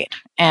educate.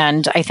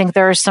 And I think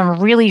there are some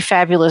really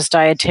fabulous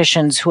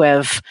dietitians who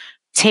have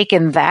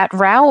taken that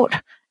route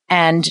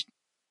and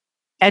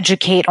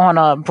educate on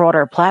a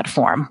broader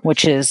platform,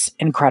 which is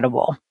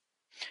incredible.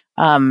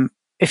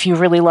 If you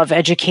really love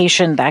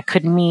education, that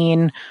could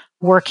mean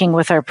working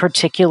with a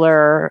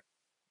particular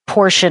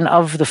portion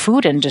of the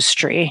food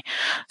industry.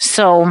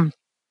 So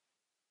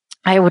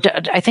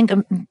I think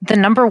the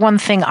number one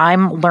thing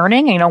I'm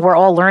learning, we're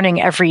all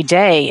learning every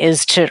day,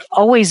 is to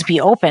always be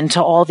open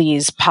to all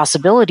these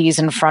possibilities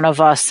in front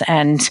of us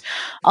and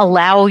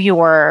allow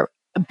your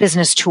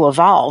business to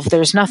evolve.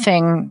 There's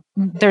nothing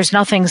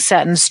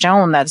set in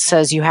stone that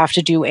says you have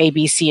to do A,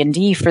 B, C, and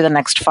D for the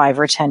next 5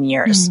 or 10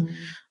 years.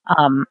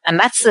 Mm-hmm.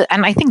 And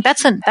I think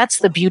that's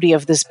the beauty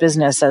of this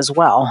business as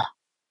well.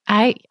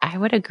 I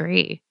would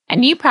agree.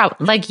 And you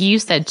probably, like you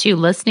said too,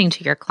 listening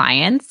to your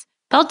clients,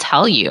 they'll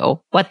tell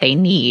you what they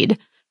need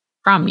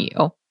from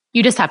you.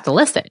 You just have to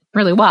listen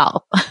really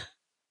well.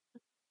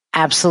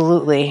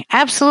 Absolutely.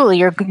 Absolutely.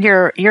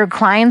 Your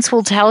clients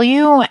will tell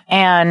you.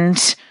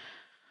 And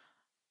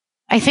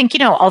I think,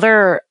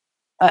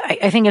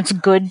 I think it's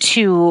good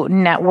to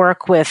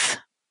network with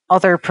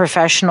other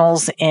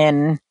professionals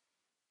in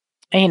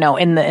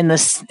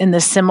the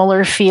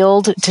similar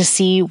field to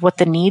see what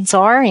the needs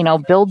are.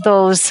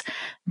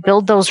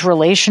 Build those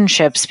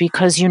relationships,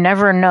 because you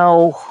never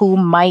know who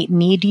might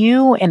need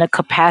you in a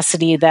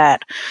capacity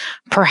that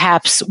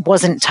perhaps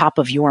wasn't top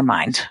of your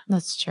mind.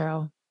 That's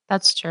true.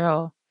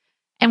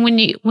 And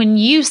when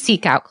you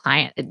seek out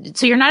clients,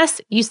 so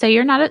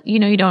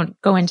you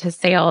don't go into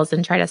sales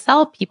and try to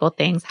sell people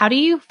things. How do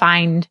you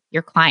find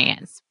your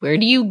clients? Where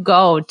do you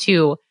go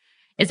to?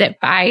 Is it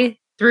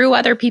through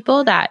other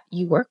people that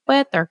you work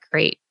with or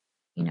create,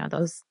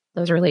 those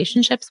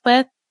relationships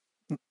with?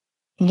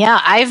 Yeah,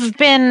 I've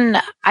been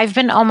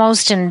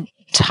almost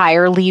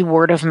entirely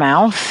word of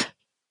mouth.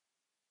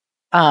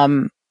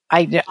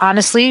 I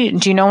honestly,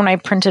 do you know when I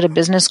printed a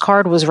business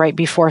card was right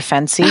before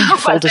Fancy,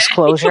 full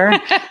disclosure,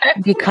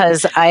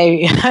 because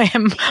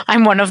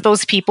I'm one of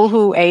those people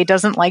who A,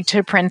 doesn't like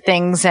to print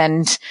things,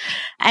 and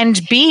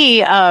B,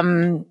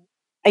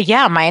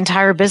 yeah, my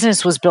entire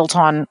business was built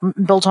on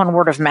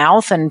word of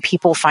mouth and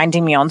people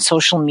finding me on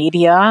social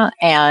media.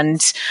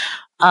 And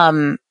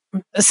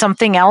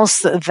something else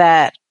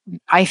that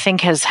I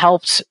think has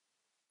helped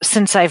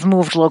since I've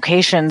moved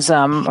locations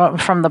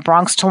from the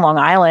Bronx to Long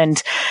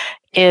Island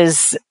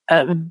is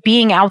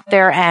being out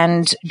there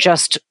and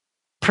just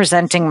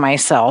presenting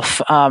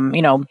myself,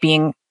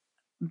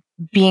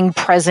 being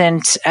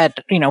present at,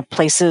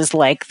 places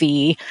like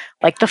the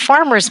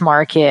farmers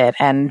market,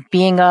 and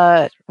being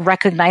a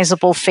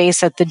recognizable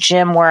face at the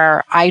gym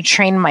where I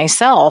train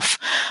myself.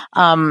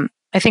 I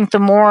think the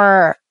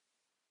more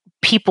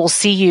people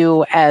see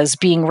you as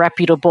being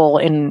reputable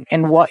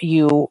in what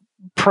you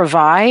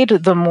provide,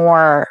 the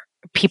more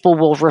people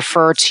will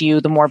refer to you,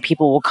 the more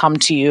people will come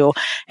to you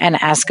and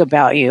ask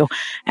about you.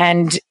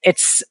 And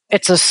it's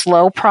a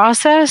slow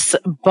process,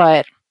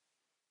 but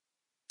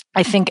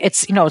I think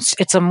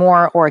it's a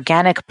more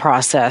organic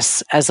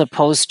process as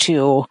opposed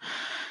to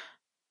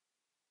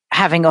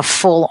having a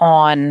full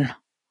on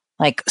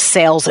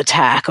sales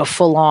attack, a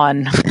full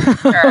on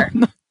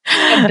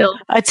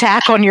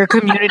attack on your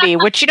community,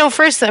 which,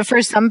 for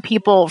some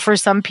people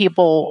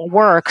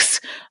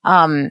works.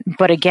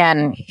 But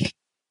again,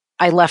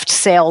 I left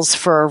sales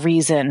for a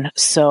reason.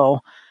 So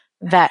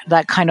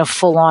that kind of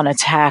full on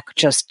attack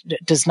just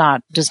does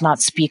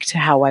not speak to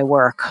how I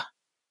work.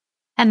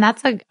 And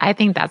I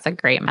think that's a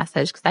great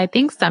message, because I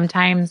think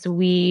sometimes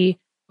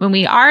when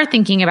we are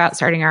thinking about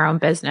starting our own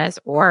business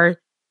or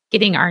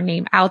getting our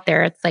name out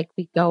there, it's like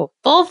we go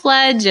full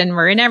fledged and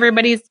we're in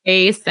everybody's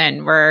face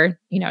and we're,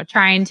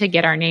 trying to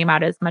get our name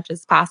out as much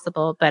as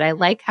possible. But I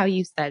like how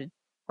you said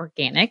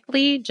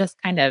organically, just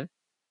kind of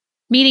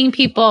meeting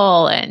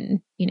people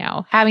and,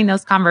 having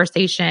those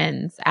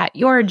conversations at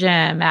your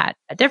gym, at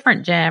a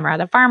different gym, or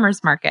at a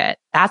farmer's market.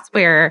 That's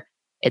where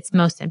it's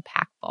most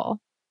impactful.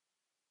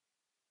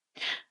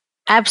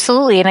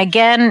 Absolutely. And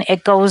again,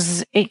 it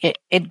goes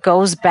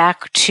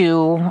back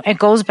to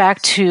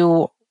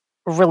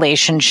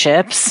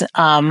relationships.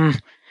 I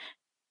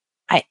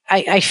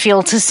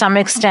feel to some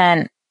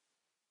extent,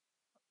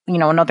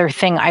 another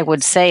thing I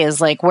would say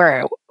is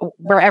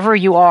wherever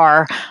you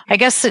are, I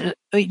guess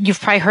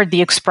you've probably heard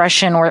the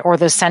expression or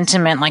the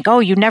sentiment oh,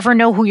 you never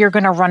know who you're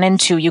going to run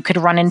into. You could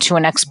run into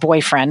an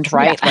ex-boyfriend,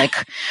 right? Yeah.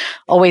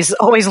 Always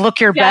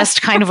look your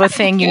best kind of a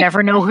thing. You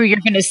never know who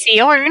you're going to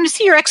see. Oh, you're going to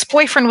see your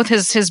ex-boyfriend with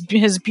his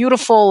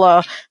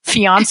beautiful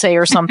fiance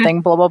or something,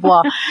 blah, blah,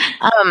 blah.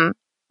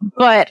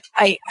 But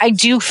I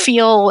do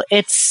feel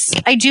it's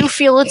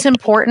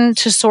important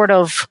to sort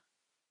of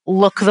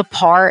look the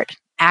part,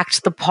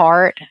 act the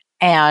part,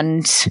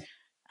 and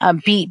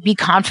be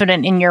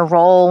confident in your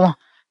role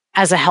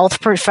as a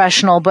health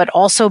professional, but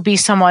also be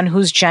someone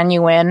who's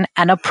genuine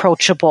and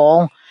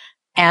approachable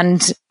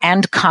and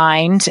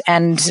kind.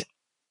 And,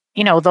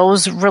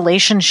 those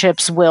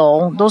relationships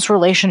will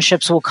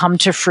come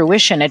to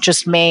fruition. It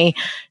just may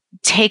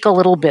take a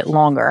little bit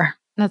longer.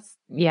 It's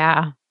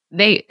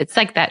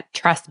like that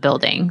trust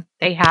building.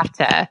 They have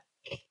to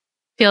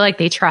feel like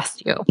they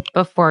trust you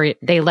before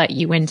they let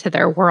you into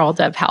their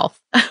world of health.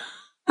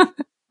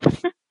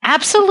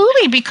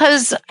 Absolutely.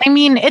 Because I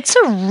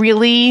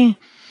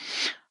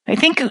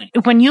think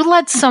when you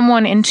let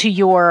someone into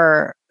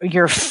your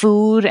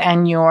food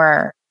and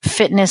your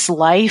fitness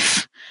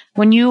life,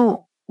 when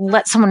you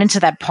let someone into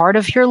that part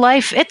of your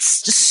life, it's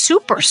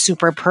super,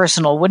 super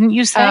personal, wouldn't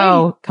you say?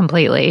 Oh,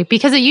 completely.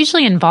 Because it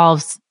usually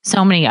involves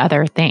so many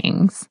other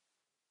things.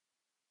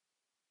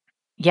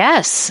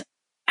 Yes,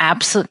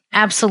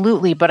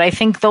 absolutely. But I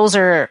think those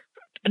are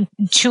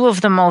two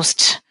of the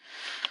most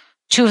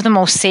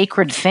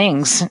sacred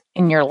things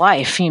in your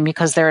life,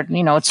 because they're,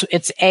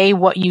 it's A,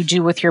 what you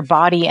do with your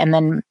body, and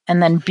then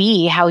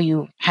B, how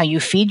you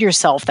feed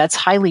yourself. That's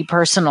highly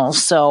personal.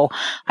 So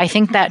I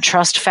think that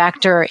trust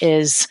factor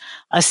is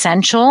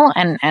essential.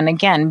 And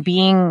again,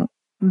 being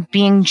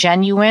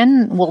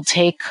genuine will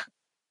take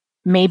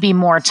maybe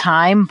more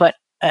time, but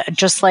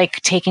just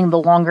like taking the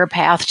longer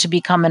path to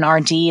become an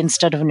RD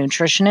instead of a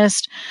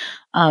nutritionist,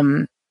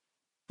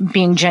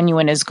 being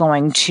genuine is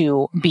going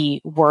to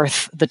be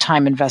worth the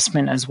time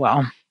investment as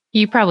well.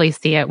 You probably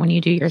see it when you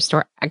do your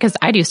store, because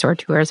I do store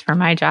tours for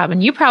my job,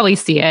 and you probably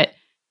see it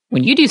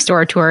when you do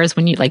store tours,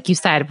 when you, like you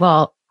said,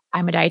 well,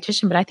 I'm a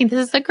dietitian, but I think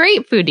this is a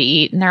great food to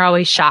eat. And they're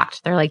always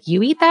shocked. They're like,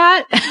 you eat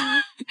that?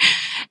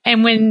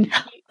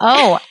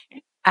 Oh,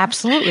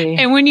 absolutely.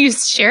 And when you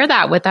share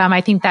that with them,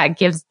 I think that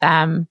gives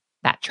them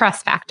that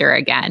trust factor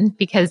again,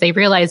 because they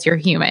realize you're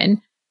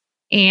human.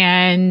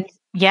 And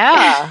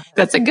yeah,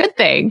 that's a good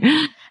thing.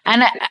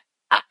 And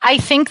I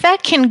think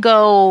that can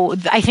go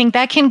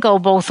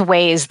both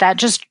ways.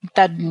 That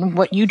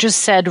what you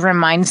just said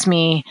reminds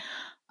me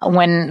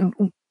when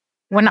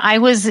I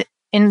was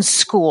in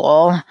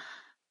school,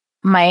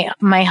 my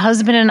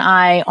husband and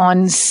I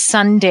on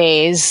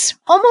Sundays,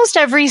 almost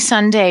every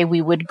Sunday,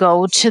 we would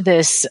go to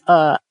this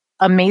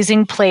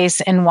amazing place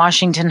in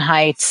Washington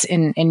Heights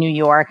in New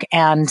York,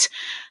 and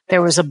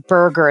there was a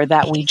burger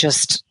that we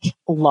just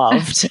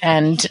loved.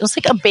 And it was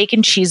like a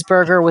bacon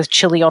cheeseburger with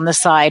chili on the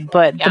side,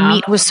 but the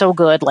meat was so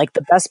good, like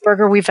the best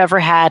burger we've ever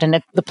had.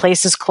 And the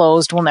place is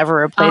closed. We'll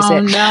never replace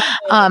it. No.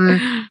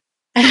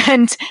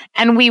 and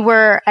we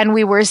were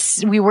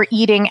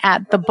eating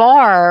at the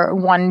bar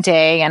one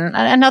day, and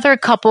another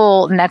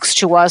couple next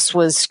to us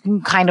was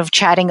kind of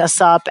chatting us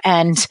up,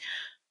 and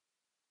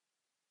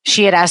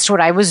she had asked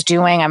what I was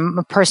doing. I'm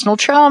a personal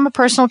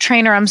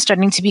trainer. I'm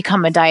studying to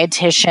become a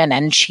dietitian.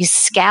 And she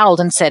scowled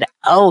and said,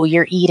 "Oh,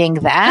 you're eating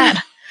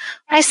that?"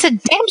 I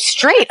said, "Damn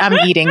straight,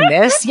 I'm eating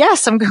this.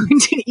 Yes, I'm going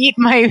to eat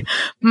my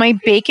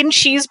bacon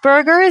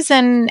cheeseburgers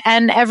and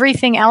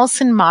everything else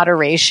in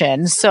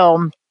moderation."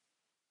 So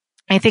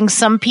I think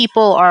some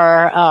people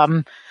are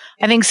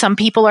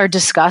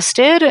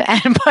disgusted,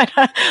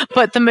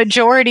 but the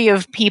majority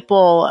of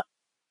people,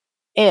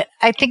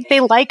 I think they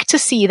like to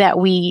see that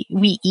we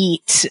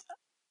eat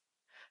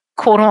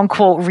quote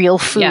unquote real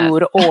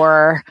food,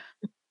 or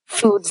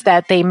foods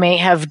that they may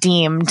have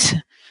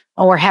deemed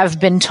or have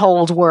been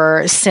told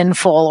were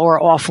sinful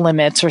or off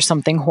limits or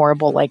something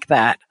horrible like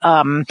that.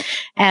 And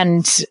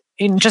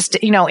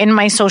in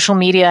my social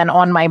media and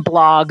on my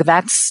blog,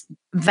 that's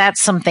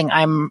something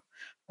I'm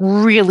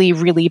really,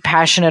 really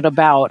passionate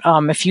about.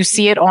 If you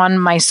see it on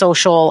my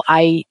social,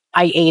 I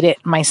ate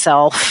it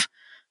myself.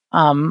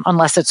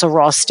 Unless it's a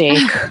raw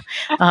steak.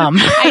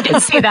 I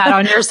did see that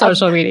on your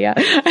social media.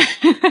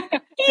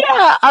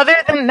 Yeah. Other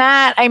than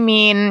that, I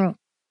mean,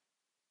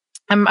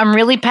 I'm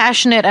really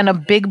passionate and a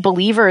big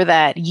believer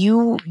that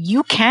you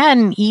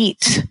can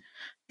eat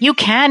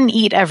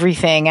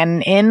everything,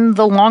 and in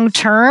the long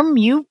term,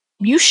 you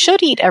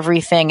should eat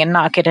everything and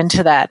not get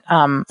into that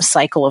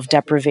cycle of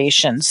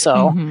deprivation.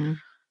 So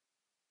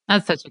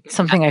that's such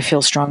something I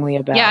feel strongly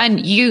about. Yeah,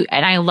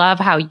 and I love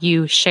how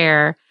you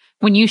share.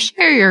 When you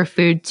share your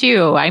food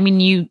too, I mean,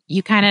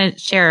 you kind of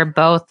share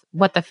both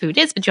what the food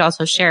is, but you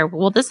also share,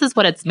 well, this is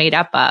what it's made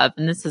up of,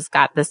 and this has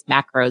got this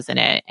macros in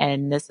it,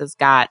 and this has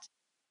got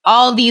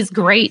all this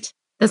great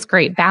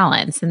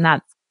balance. And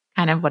that's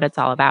kind of what it's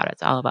all about.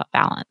 It's all about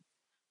balance.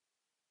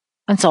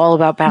 It's all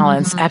about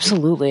balance.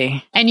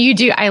 Absolutely. And you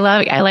do, I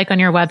like on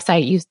your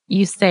website,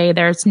 you say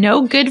there's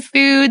no good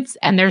foods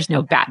and there's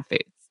no bad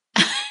foods.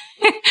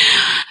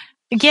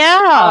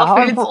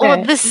 Yeah.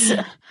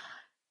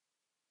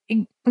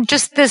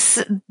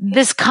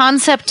 This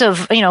concept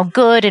of,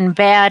 good and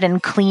bad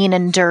and clean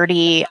and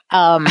dirty.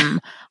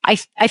 I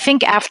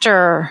think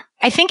after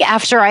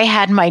I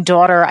had my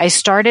daughter, I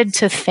started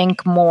to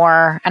think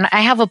more, and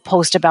I have a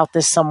post about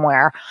this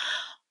somewhere,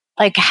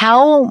 like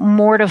how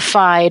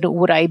mortified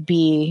would I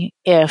be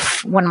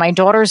if, when my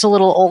daughter's a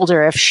little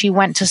older, if she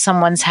went to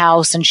someone's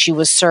house and she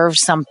was served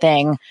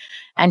something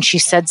and she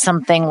said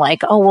something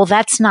like, "Oh, well,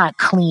 that's not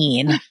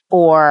clean,"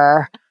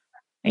 or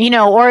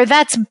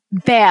that's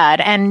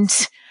bad.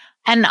 And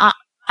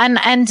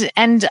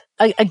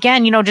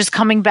again, just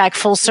coming back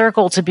full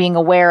circle to being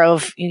aware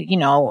of,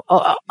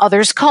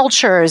 others'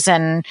 cultures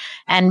and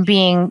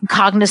being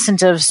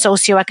cognizant of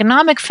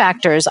socioeconomic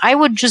factors. I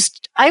would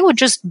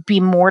just be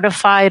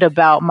mortified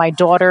about my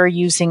daughter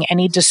using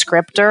any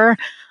descriptor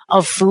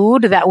of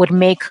food that would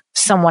make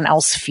someone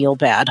else feel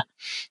bad.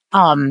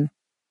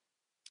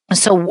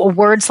 So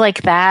words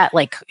like that,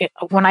 like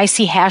when I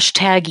see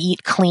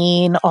 #eat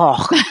clean,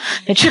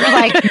 it's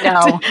like,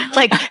 no,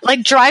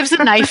 like drives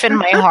a knife in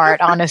my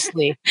heart,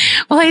 honestly.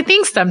 Well, I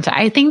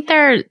think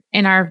they're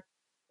in our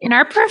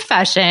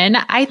profession.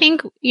 I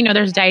think,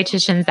 there's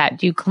dietitians that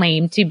do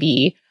claim to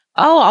be,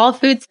 all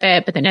foods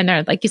fit, but then in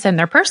their, like you said, in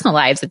their personal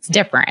lives, it's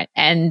different,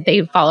 and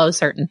they follow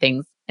certain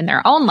things in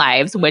their own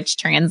lives, which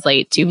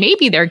translate to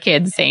maybe their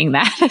kids saying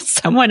that at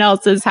someone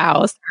else's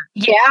house.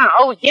 Yeah.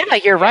 Oh, yeah.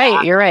 You're right.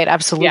 Yeah. You're right.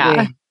 Absolutely.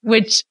 Yeah.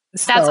 That's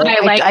what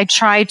I like. I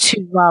try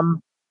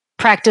to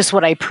practice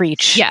what I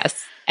preach. Yes,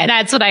 and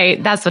that's what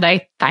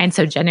I find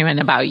so genuine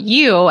about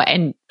you,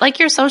 and like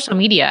your social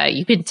media.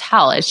 You can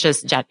tell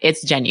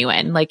it's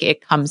genuine. Like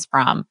it comes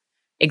from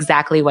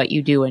exactly what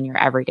you do in your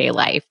everyday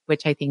life,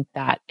 which I think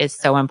that is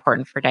so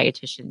important for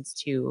dietitians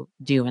to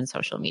do in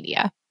social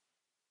media.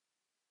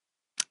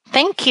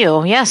 Thank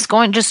you. Yes,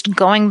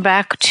 going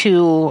back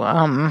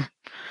to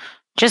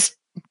just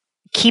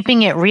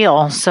keeping it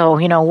real. So,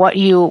 what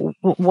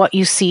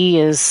you see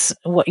is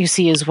what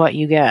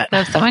you get. So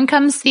if someone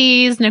comes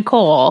sees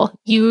Nicole,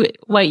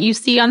 what you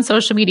see on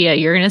social media,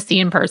 you're going to see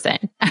in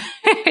person.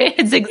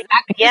 It's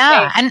exactly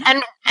the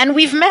same. And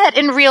we've met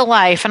in real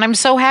life, and I'm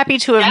so happy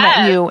to have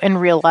met you in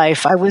real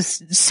life. I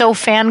was so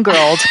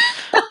fangirled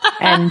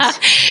and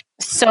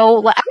so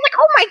I'm like,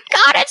 "Oh my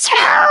God, it's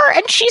her,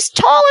 and she's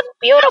tall and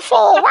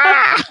beautiful."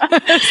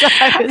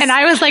 And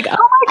I was like,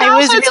 "Oh my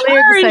gosh, it's really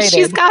her, excited. And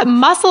she's got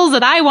muscles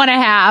that I want to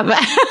have."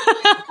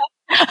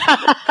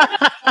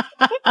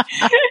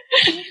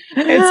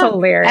 It's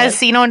hilarious, as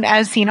seen on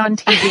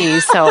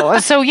TV.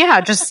 So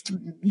yeah, just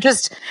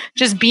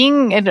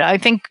being. I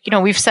think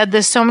we've said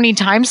this so many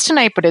times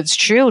tonight, but it's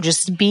true.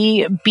 Just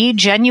be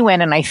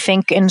genuine, and I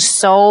think in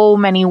so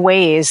many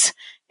ways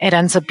it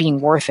ends up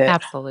being worth it.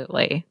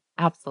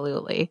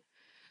 Absolutely.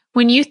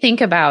 When you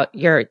think about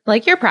your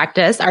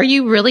practice, are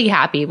you really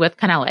happy with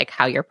kind of like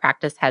how your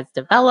practice has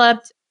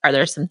developed? Are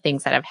there some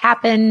things that have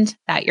happened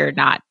that you're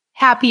not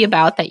happy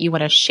about that you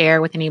want to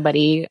share with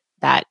anybody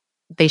that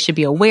they should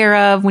be aware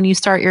of when you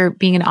start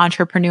being an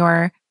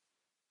entrepreneur?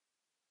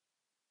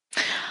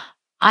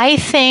 I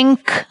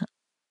think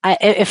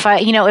if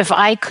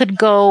I could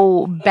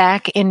go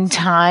back in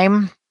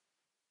time,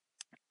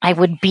 I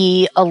would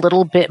be a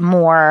little bit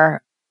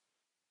more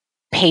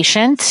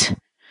patient,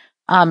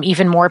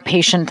 even more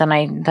patient than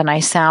I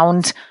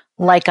sound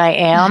like I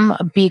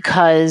am,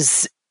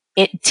 because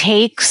it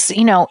takes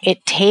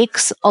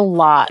a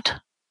lot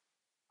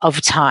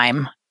of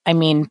time. I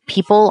mean,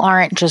 people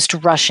aren't just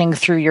rushing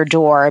through your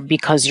door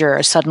because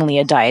you're suddenly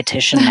a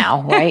dietitian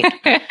now, right?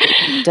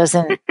 It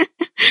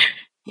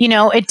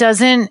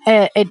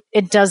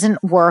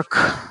doesn't work.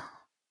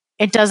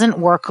 It doesn't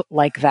work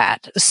like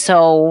that.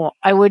 So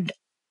I would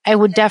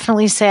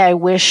definitely say I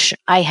wish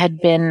I had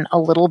been a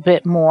little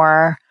bit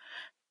more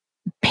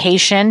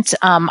patient.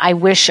 I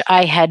wish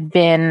I had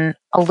been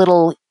a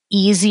little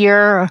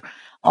easier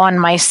on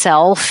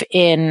myself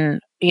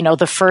in,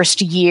 the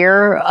first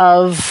year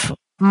of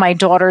my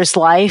daughter's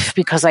life,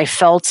 because I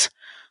felt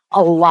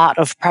a lot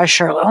of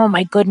pressure. Oh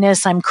my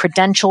goodness, I'm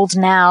credentialed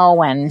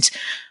now. And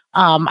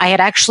I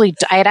had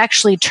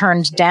actually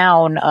turned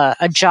down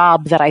a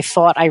job that I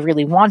thought I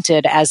really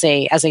wanted as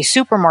a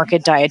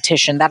supermarket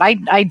dietitian that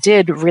I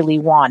did really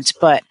want,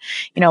 but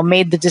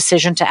made the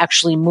decision to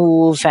actually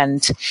move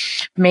and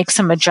make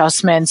some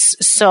adjustments.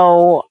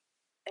 So,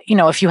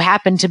 if you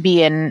happen to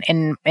be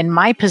in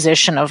my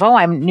position of,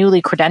 I'm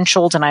newly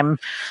credentialed and I'm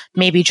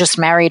maybe just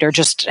married or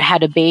just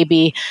had a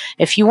baby,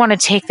 if you want to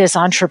take this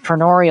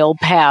entrepreneurial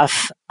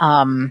path,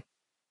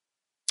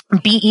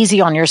 be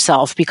easy on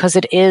yourself, because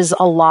it is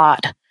a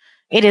lot.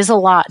 It is a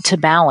lot to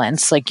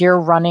balance. Like, you're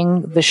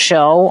running the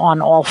show on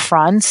all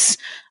fronts.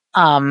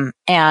 And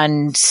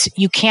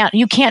you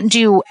can't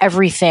do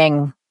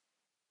everything.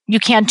 You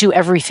can't do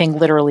everything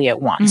literally at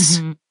once.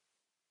 Mm-hmm.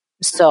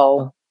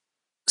 So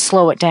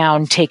slow it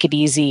down, take it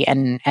easy,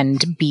 and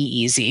be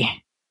easy,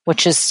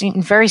 which is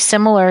very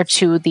similar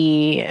to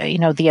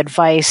the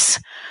advice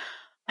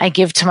I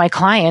give to my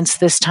clients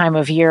this time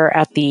of year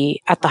at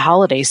the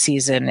holiday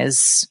season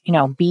is,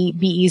 be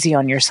easy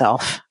on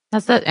yourself.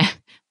 That's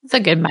a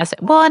good message.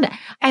 Well, and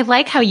I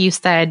like how you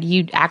said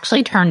you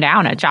actually turned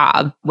down a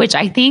job, which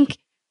I think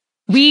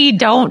we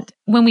don't,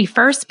 when we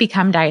first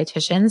become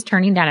dietitians,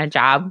 turning down a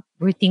job,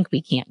 we think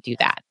we can't do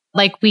that.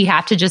 Like, we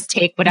have to just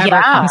take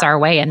whatever comes our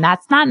way. And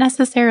that's not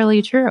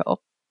necessarily true.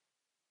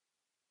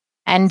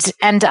 And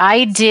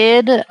I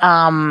did,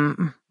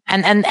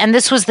 and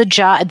this was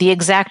the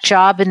exact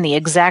job in the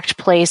exact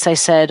place. I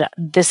said,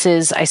 this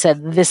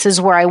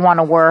is where I want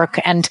to work.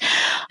 And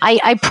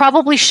I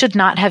probably should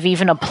not have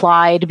even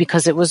applied,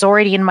 because it was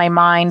already in my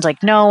mind,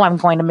 like, no, I'm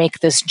going to make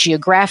this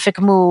geographic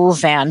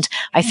move. And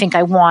I think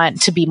I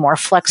want to be more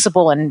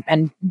flexible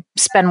and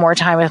spend more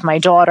time with my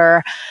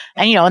daughter.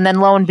 And then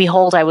lo and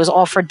behold, I was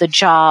offered the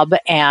job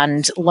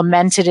and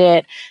lamented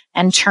it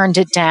and turned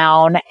it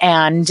down.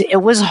 And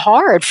it was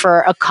hard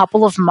for a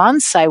couple of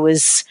months. I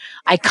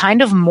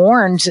kind of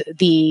mourned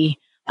the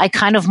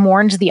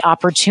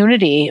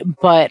opportunity,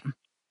 but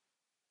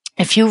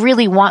if you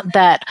really want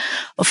that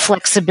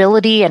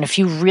flexibility, and if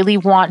you really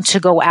want to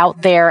go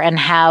out there and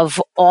have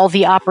all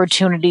the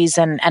opportunities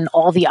and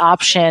all the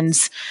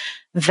options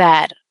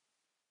that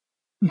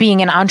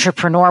being an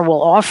entrepreneur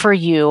will offer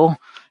you,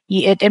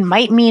 it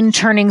might mean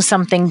turning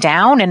something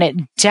down, and it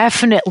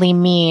definitely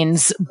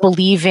means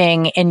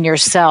believing in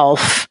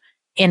yourself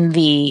in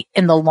the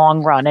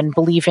long run, and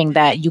believing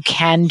that you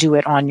can do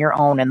it on your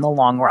own in the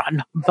long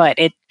run. But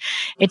it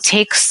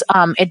takes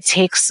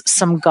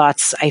some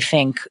guts, I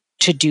think,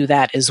 to do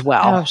that as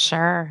well. Oh,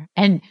 sure.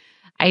 And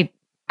I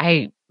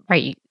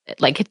right,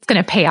 like, it's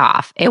going to pay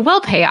off. It will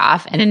pay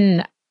off,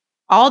 and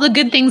all the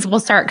good things will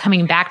start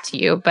coming back to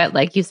you. But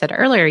like you said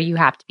earlier, you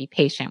have to be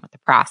patient with the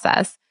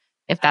process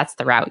if that's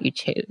the route you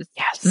choose.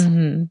 Yes.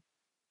 Mm-hmm.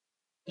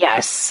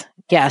 Yes.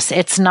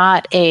 It's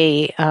not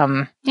a,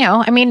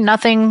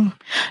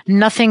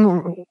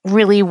 nothing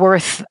really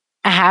worth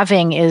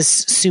having is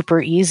super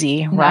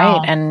easy,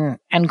 right?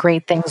 And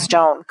great things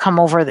don't come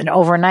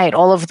overnight.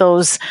 All of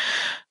those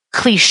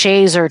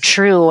cliches are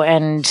true.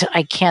 And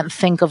I can't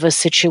think of a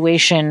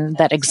situation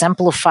that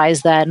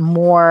exemplifies that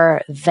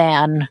more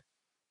than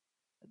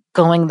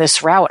going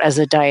this route as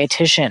a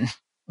dietitian.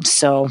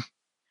 So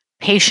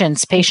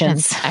patience.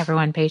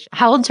 Everyone patient.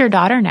 How old's your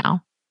daughter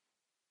now?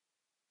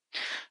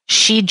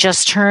 She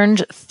just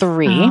turned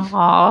 3.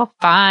 Oh,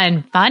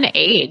 fun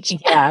age.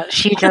 Yeah,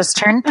 she just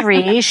turned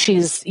 3.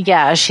 She's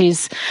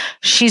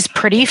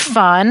pretty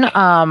fun.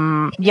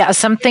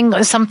 Something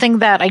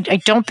that I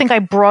don't think I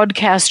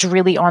broadcast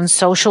really on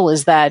social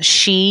is that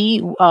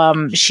she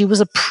was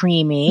a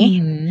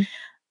preemie, mm-hmm.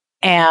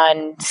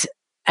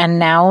 and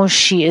now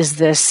she is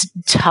this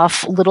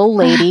tough little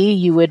lady.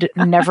 You would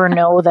never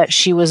know that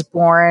she was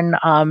born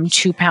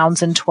 2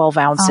 pounds and 12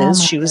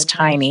 ounces. She was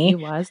tiny. She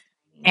was.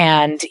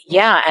 And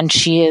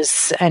she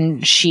is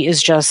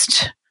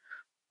just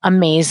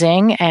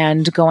amazing,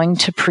 and going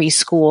to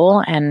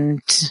preschool,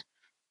 and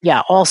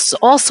all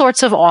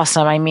sorts of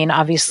awesome. I mean,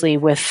 obviously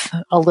with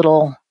a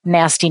little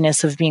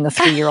nastiness of being a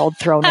 3-year-old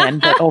thrown in,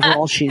 but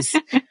overall she's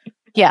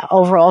Yeah,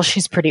 overall,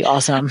 she's pretty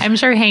awesome. I'm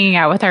sure hanging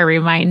out with her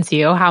reminds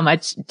you how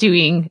much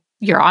doing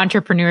your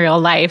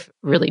entrepreneurial life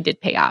really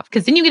did pay off,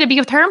 because then you get to be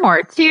with her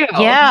more too.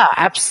 Yeah,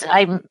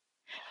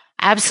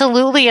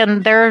 absolutely.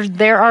 And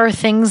there are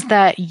things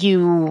that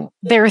you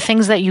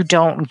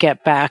don't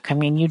get back. I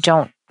mean, you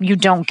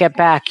don't get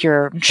back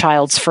your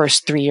child's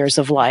first 3 years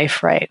of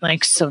life, right?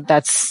 Like, so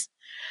that's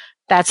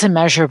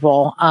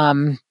immeasurable.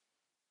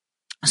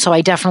 So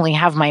I definitely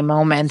have my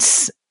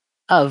moments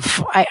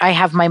I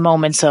have my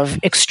moments of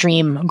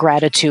extreme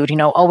gratitude,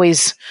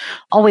 always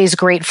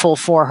grateful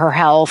for her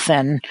health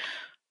and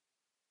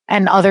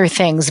other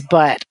things,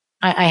 but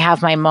I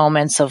have my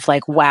moments of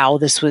like, wow,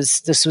 this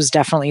was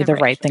definitely the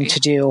right thing to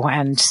do.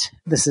 And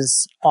this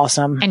is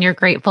awesome. And you're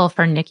grateful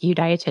for NICU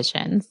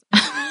dietitians.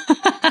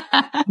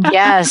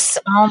 Yes.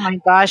 Oh my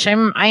gosh.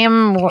 I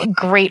am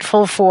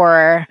grateful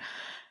for,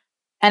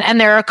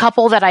 and there are a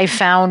couple that I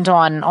found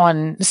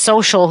on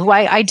social who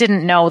I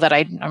didn't know that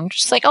I'm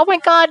just like, oh my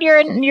God, you're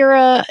a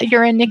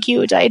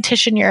NICU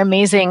dietitian. You're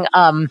amazing.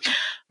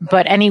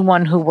 But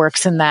anyone who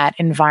works in that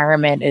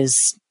environment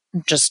is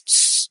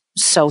just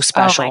so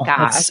special. Oh my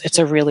gosh. It's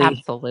a really,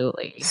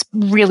 absolutely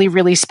really,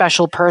 really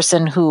special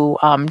person who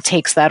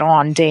takes that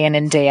on day in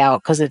and day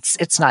out, because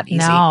it's not easy.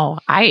 No,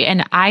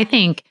 I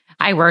think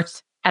I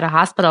worked at a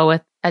hospital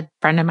with a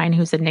friend of mine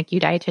who's a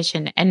NICU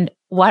dietitian, and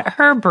what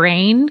her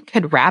brain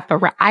could wrap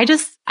around.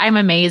 I'm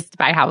amazed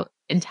by how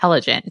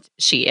intelligent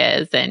she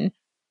is, and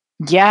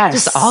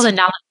just all the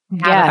knowledge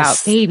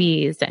about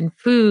babies and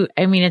food.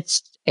 I mean,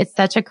 it's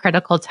such a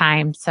critical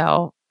time.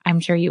 So I'm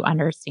sure you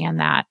understand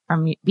that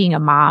from being a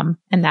mom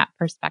in that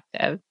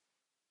perspective.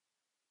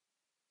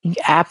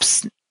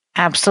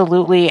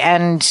 Absolutely.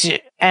 And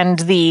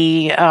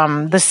the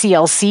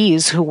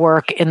CLCs who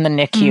work in the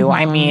NICU,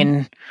 I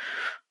mean,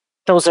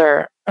 those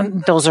are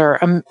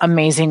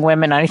amazing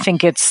women. I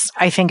think it's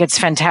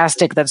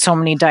fantastic that so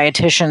many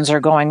dietitians are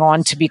going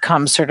on to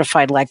become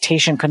certified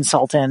lactation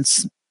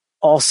consultants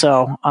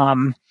also.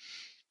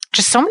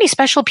 Just so many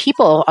special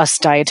people, us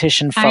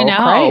dietitian folk. I know.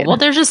 Right? Well,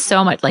 there's just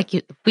so much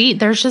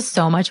there's just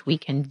so much we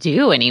can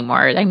do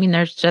anymore. I mean,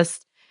 there's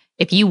just,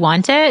 if you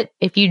want it,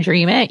 if you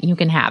dream it, you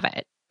can have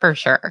it for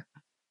sure.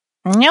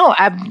 No,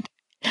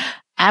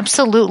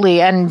 absolutely.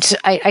 And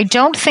I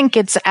don't think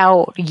it's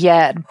out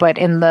yet, but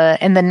in the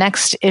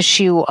next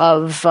issue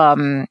of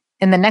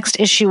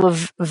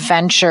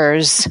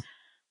Ventures,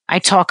 I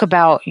talk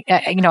about,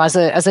 as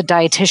a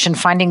dietitian,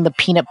 finding the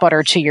peanut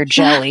butter to your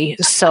jelly.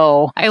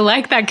 So I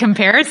like that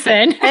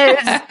comparison.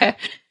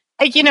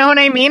 You know what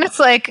I mean? It's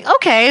like,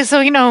 okay, so,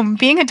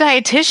 being a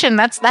dietitian,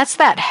 that's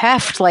that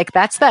heft, like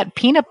that's that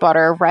peanut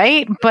butter,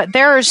 right? But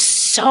there are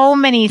so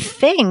many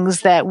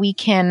things that we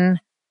can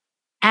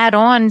add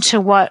on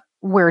to what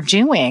we're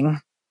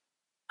doing.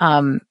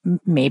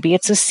 Maybe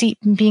it's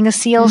being a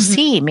CLC.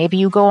 Mm-hmm. Maybe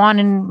you go on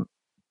and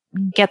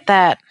get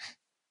that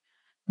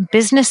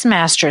business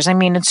masters. I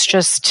mean, it's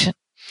just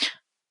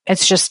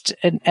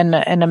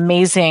an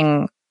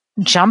amazing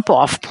jump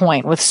off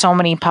point with so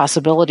many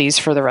possibilities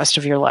for the rest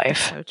of your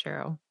life. So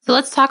true. So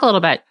let's talk a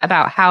little bit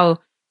about how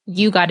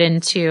you got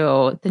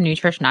into the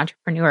Nutrition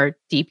Entrepreneur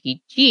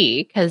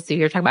DPG, because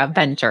you're talking about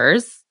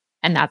Ventures,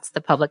 and that's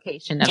the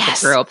publication of the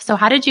group. So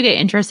how did you get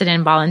interested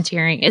in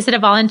volunteering? Is it a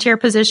volunteer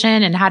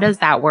position, and how does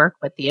that work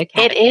with the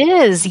academy?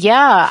 It is.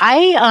 Yeah.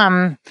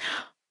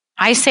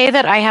 I say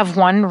that I have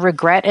one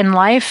regret in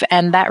life,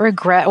 and that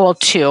regret, well,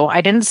 two.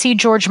 I didn't see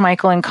George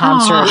Michael in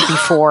concert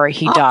before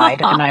he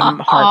died, and I'm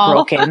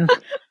heartbroken.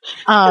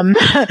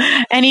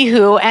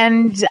 Anywho,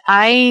 and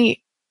I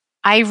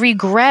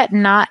regret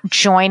not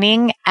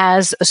joining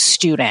as a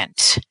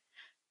student.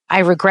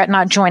 I regret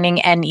not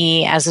joining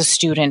NE as a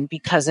student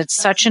because it's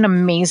such an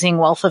amazing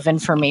wealth of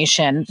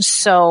information.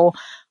 So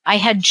I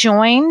had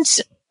joined,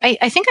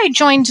 I think I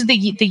joined the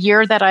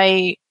year that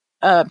I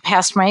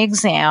passed my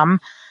exam,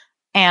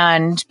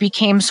 and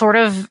became sort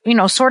of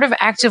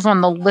active on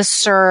the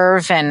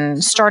listserv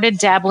and started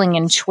dabbling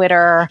in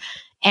Twitter.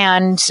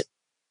 And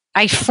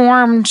I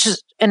formed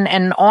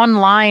an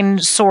online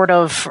sort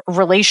of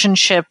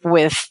relationship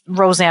with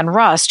Roseanne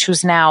Rust,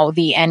 who's now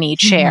the NE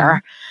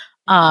chair.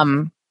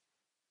 Mm-hmm.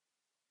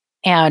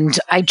 And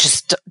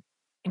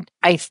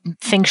I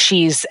think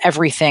she's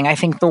everything. I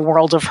think the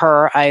world of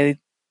her.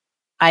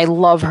 I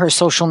love her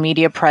social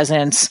media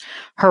presence.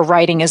 Her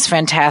writing is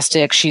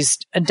fantastic. She's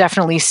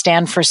definitely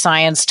stand for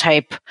science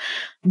type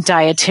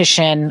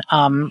dietitian.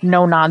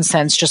 No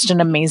nonsense, just an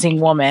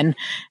amazing woman.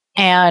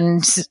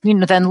 And,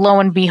 then lo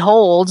and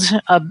behold,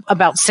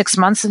 about 6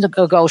 months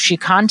ago, she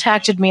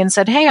contacted me and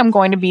said, "Hey, I'm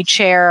going to be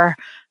chair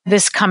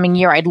this coming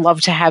year. I'd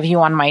love to have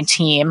you on my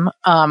team."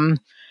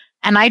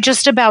 And I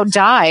just about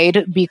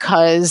died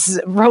because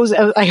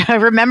I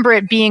remember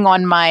it being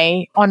on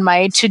my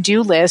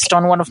to-do list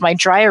on one of my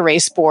dry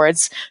erase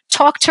boards,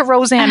 talk to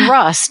Roseanne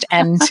Rust.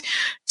 And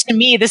to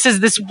me, this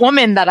is this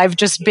woman that I've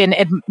just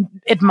been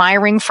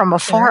admiring from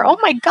afar. Oh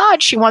my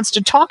God, she wants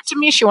to talk to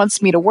me. She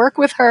wants me to work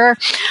with her.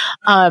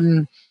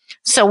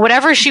 So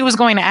whatever she was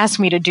going to ask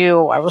me to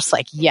do, I was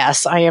like,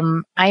 yes, I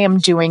am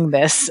doing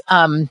this.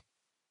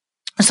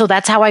 So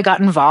that's how I got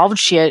involved.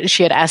 She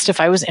had asked if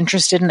I was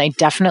interested, and I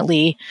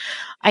definitely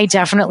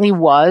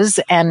was.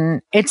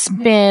 And it's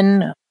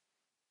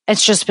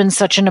just been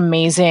such an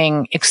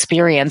amazing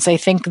experience. I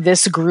think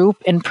this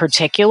group in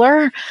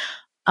particular,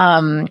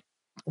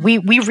 we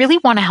really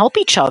want to help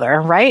each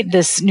other, right?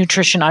 This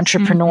Nutrition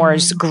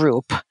Entrepreneurs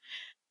group.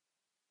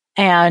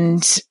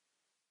 And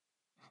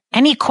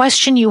any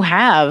question you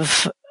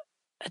have,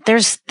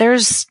 there's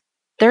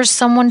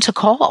someone to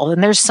call,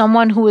 and there's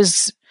someone who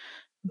is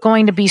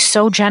going to be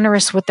so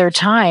generous with their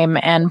time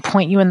and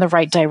point you in the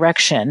right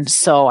direction.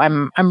 So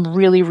I'm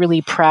really,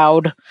 really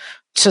proud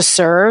to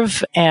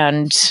serve,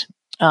 and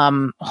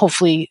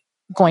hopefully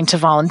going to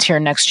volunteer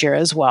next year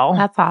as well.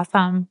 That's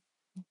awesome.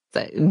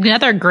 It's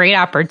another great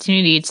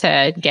opportunity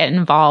to get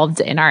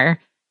involved in our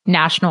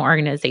national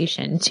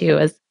organization too,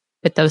 as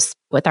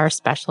with our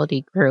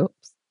specialty groups.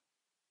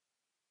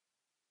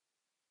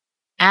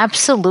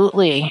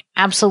 Absolutely.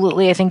 I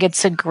think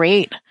it's a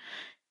great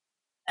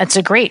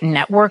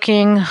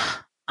networking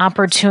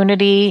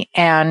opportunity,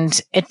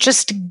 and it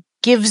just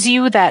gives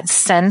you a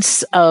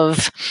sense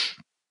of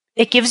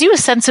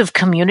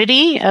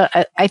community.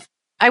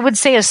 I would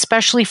say,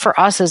 especially for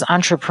us as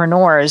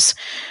entrepreneurs,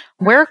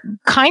 we're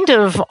kind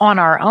of on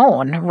our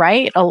own,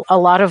 right? A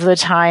lot of the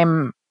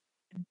time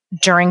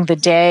during the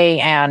day,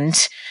 and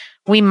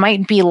we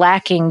might be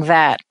lacking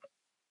that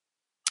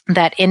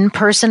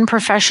in-person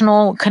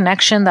professional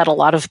connection that a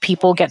lot of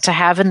people get to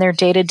have in their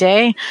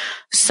day-to-day.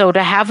 So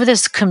to have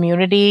this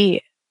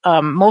community,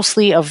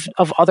 mostly of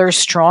other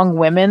strong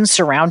women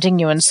surrounding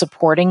you and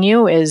supporting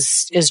you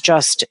is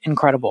just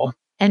incredible.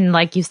 And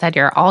like you said,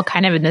 you're all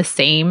kind of in the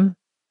same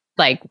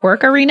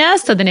work arena.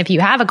 So then if you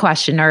have a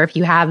question, or if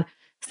you have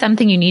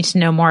something you need to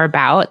know more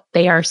about,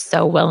 they are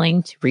so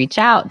willing to reach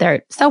out.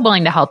 They're so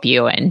willing to help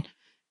you. And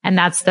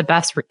that's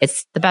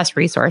it's the best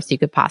resource you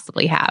could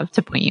possibly have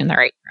to point you in the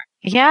right direction.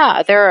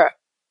 Yeah, they're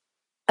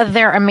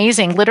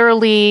amazing.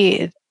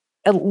 Literally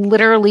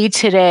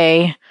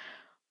today,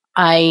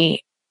 I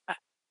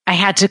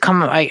had to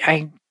come.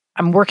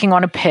 I'm working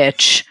on a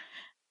pitch,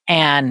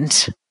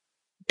 and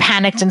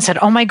panicked and said,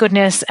 "Oh my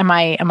goodness, am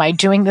I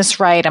doing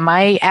this right? Am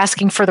I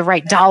asking for the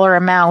right dollar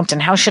amount?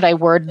 And how should I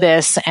word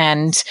this?"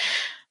 And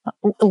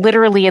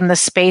literally in the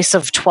space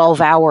of 12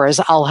 hours,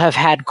 I'll have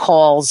had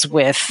calls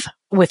with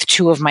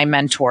two of my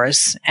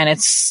mentors, and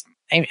it's.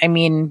 I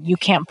mean, you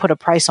can't put a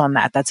price on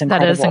that. That's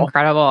incredible. That is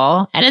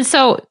incredible. And it's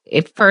so,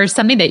 if for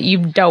something that you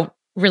don't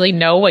really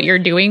know what you're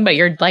doing, but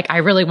you're like, I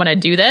really want to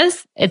do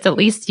this, it's at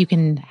least you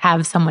can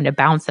have someone to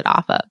bounce it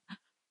off of.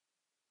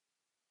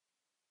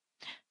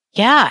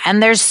 Yeah.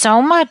 And there's so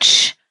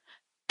much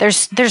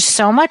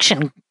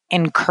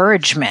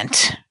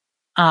encouragement,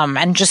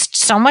 and just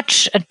so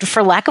much,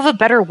 for lack of a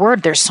better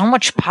word, there's so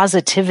much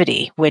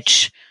positivity,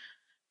 which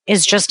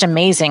is just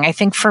amazing. I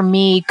think for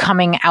me,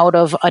 coming out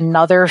of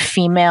another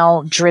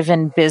female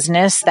driven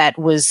business that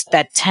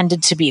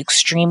tended to be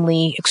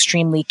extremely,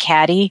 extremely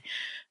catty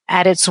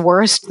at its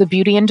worst, the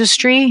beauty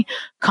industry,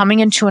 coming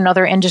into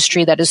another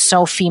industry that is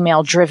so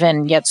female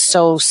driven yet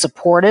so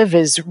supportive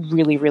is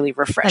really, really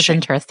refreshing.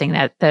 That's interesting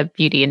that the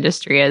beauty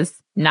industry is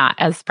not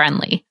as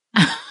friendly.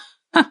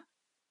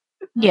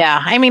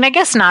 Yeah. I mean, I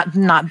guess not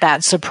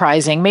that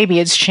surprising. Maybe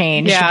it's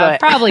changed,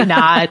 but probably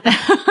not.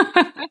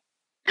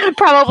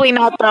 Probably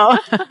not, though.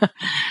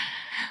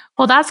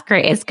 Well, that's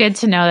great. It's good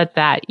to know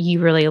that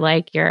you really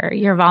like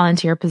your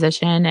volunteer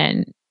position,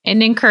 and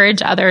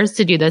encourage others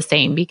to do the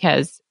same,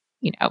 because,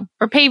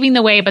 we're paving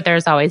the way, but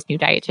there's always new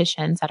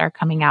dietitians that are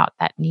coming out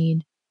that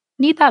need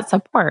that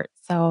support.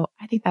 So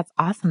I think that's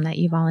awesome that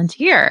you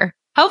volunteer.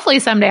 Hopefully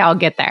someday I'll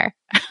get there.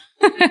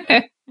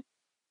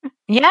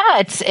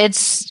 Yeah,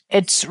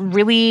 it's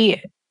really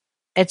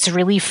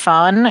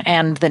fun,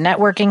 and the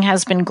networking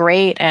has been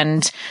great.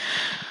 And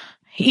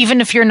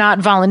even if you're not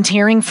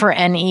volunteering for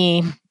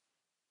NE,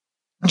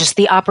 just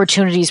the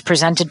opportunities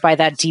presented by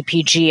that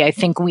DPG, I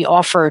think we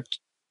offer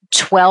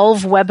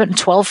 12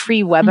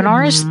 free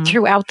webinars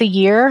throughout the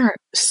year.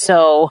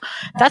 So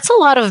that's a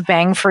lot of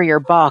bang for your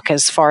buck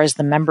as far as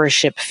the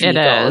membership fee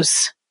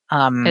goes.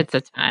 It's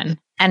a ton.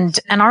 And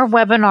our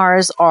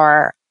webinars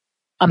are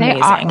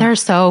amazing. They're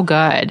so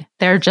good.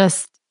 They're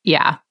just,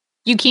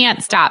 you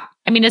can't stop.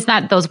 I mean, it's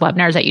not those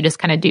webinars that you just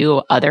kind of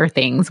do other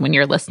things when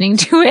you're listening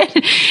to it.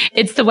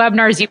 It's the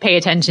webinars you pay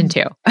attention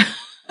to.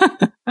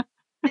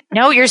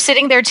 No, you're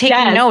sitting there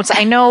taking notes.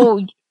 I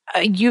know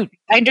I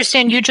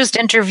understand you just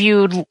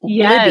interviewed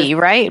Libby,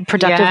 right?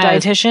 Productive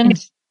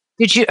Dietitian.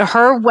 Did you,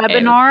 her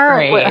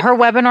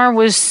webinar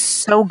was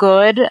so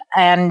good.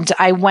 And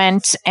I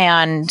went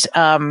and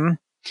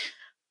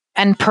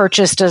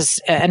purchased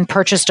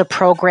a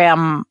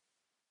program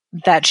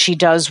that she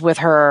does with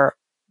her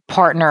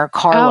partner,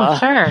 Carla. Oh,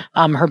 sure.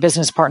 Her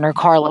business partner,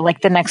 Carla.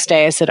 Like the next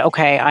day I said,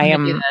 okay, I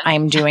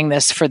am doing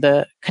this for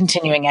the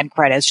continuing ed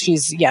credits.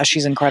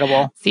 She's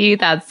incredible. See,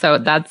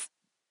 that's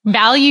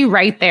value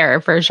right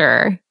there for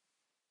sure.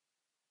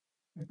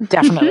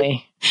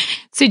 Definitely.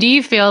 So do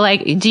you feel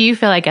like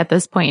at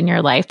this point in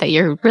your life that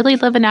you're really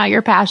living out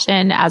your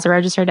passion as a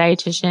registered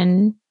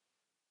dietitian?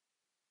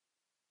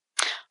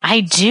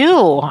 I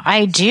do.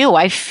 I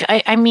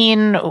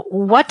mean,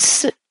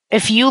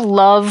 if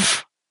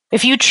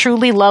you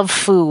truly love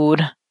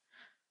food,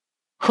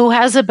 who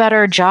has a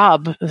better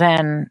job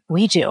than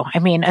we do? I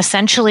mean,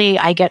 essentially,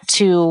 I get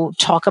to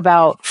talk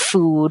about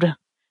food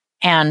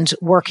and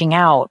working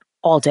out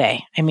all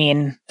day. I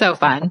mean, so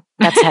fun.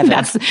 That's heaven.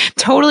 That's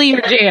totally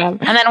your jam.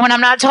 And then when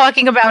I'm not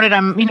talking about it,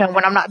 I'm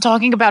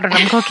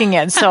cooking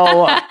it.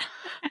 So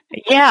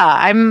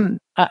yeah,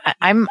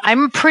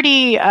 I'm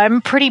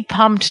pretty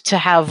pumped to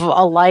have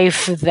a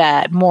life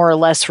that more or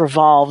less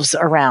revolves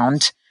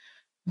around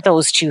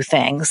those two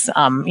things.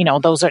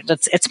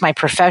 It's my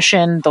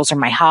profession. Those are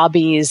my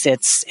hobbies.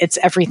 It's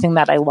everything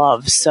that I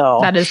love. So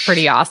that is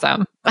pretty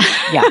awesome.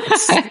 Yeah.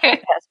 It's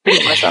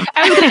pretty awesome.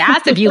 I was going to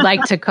ask if you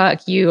like to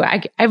cook.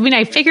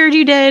 I figured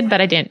you did, but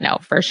I didn't know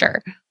for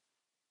sure.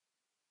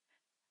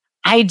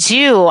 I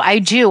do.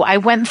 I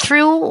went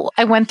through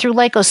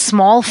like a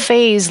small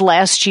phase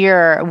last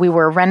year. We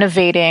were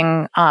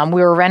renovating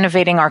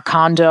our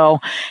condo,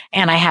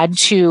 and I had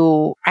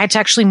to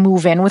actually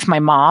move in with my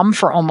mom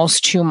for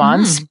almost 2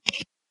 months.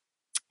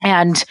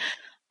 And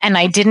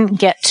I didn't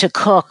get to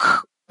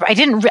cook. I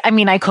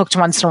cooked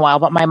once in a while,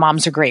 but my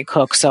mom's a great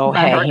cook. So,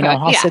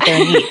 I'll sit there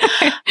and eat.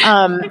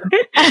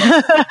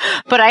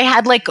 But I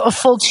had like a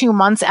full 2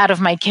 months out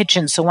of my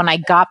kitchen. So when I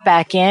got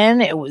back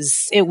in, it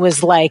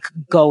was like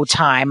go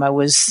time. I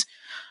was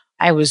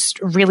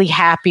really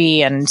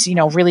happy and,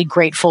 really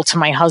grateful to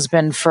my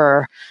husband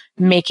for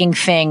making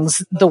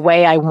things the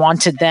way I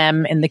wanted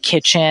them in the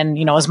kitchen,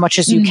 as much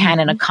as you can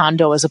in a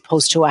condo as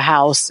opposed to a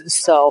house.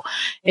 So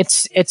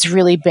it's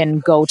really been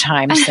go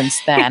time since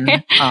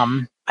then.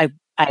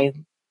 I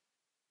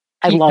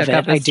love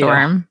it. I do.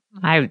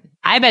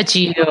 I bet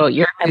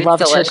you're I love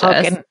delicious. to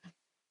cook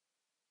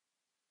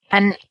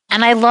and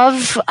I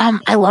love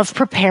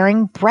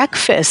preparing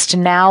breakfast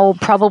now,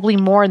 probably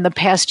more in the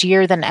past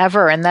year than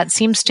ever. And that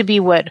seems to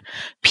be what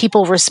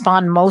people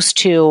respond most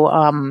to,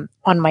 on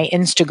my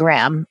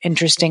Instagram,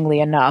 interestingly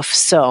enough.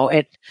 So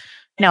and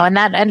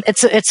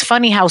it's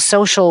funny how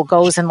social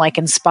goes and like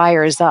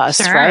inspires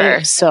us, Sure.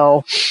 right?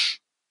 So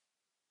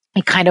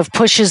it kind of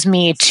pushes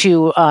me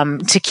to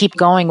keep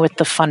going with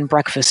the fun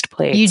breakfast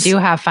plates. You do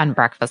have fun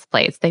breakfast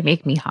plates. They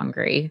make me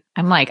hungry.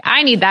 I'm like,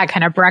 I need that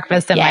kind of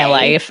breakfast in my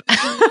life.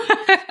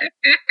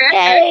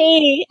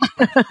 Yay!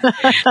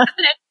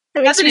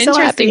 That's an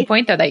interesting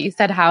point, though, that you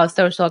said how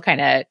social kind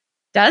of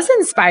does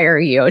inspire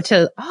you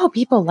to,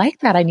 people like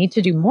that. I need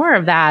to do more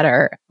of that.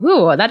 Or,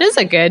 that is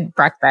a good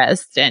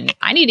breakfast and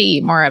I need to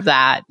eat more of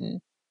that.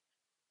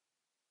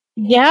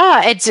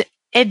 Yeah,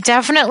 it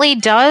definitely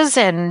does.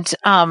 And,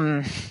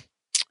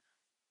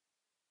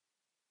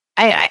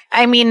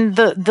 I mean,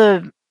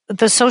 the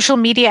social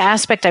media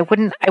aspect, I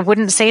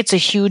wouldn't say it's a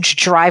huge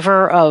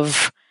driver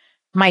of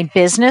my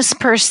business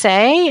per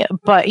se,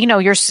 but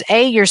your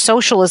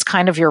social is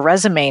kind of your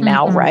resume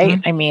now, right?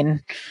 I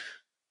mean,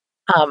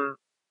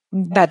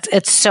 that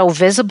it's so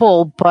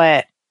visible,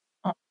 but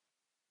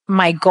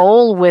my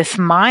goal with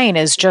mine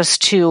is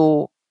just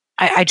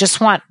I just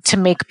want to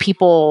make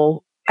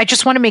people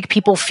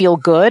feel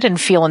good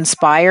and feel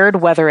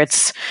inspired, whether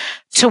it's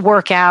to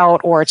work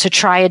out or to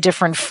try a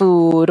different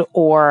food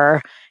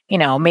or,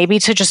 maybe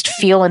to just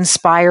feel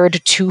inspired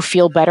to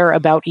feel better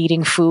about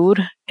eating food,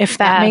 if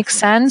that makes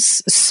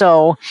sense.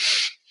 So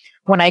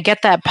when I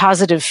get that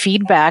positive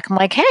feedback, I'm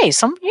like, hey,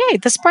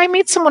 this probably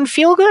made someone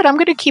feel good. I'm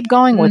going to keep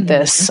going with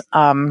this.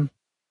 And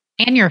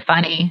you're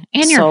funny.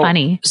 You're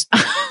funny.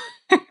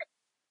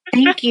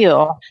 Thank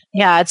you.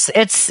 Yeah,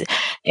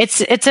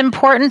 it's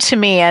important to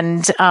me.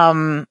 And,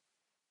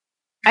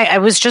 I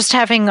was just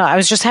having a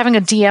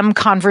DM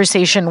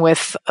conversation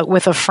with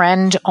a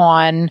friend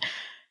on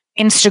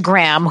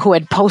Instagram who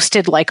had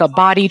posted like a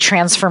body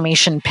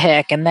transformation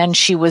pic, and then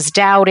she was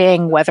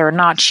doubting whether or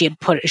not she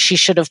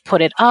should have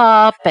put it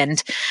up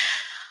and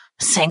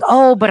saying,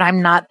 but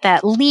I'm not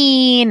that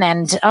lean.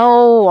 And,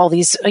 all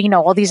these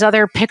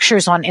other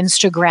pictures on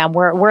Instagram.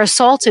 We're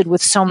assaulted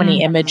with so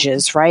many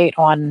images, right?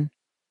 On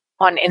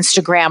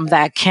Instagram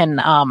that can,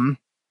 I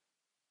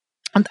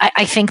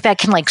think that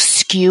can like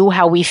skew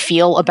how we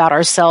feel about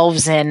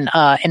ourselves in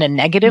a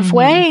negative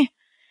way.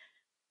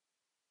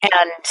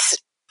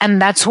 And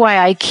that's why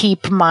I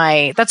keep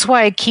my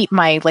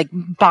like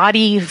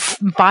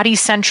body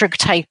centric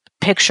type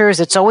pictures.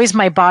 It's always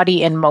my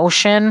body in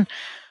motion,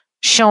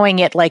 showing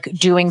it like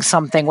doing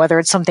something, whether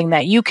it's something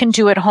that you can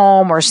do at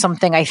home or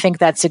something I think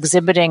that's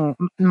exhibiting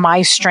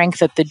my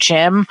strength at the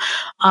gym.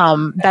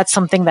 That's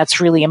something that's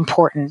really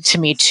important to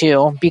me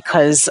too,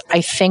 because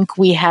I think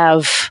we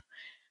have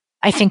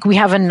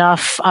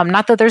enough,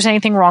 not that there's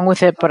anything wrong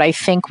with it, but I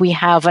think we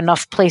have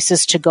enough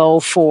places to go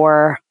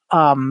for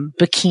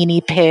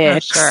bikini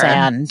pics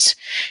and,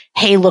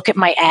 hey, look at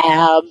my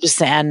abs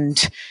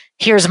and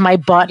here's my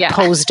butt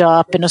posed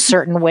up in a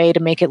certain way to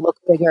make it look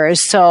bigger.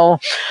 So,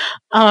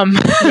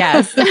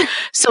 yes.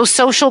 So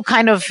social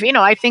kind of,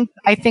 I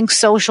think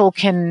social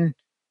can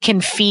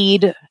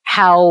feed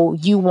how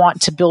you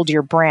want to build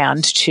your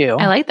brand too.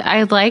 I like that.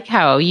 I like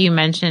how you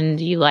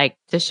mentioned you like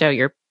to show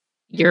your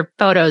your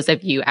photos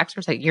of you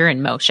exercise, you're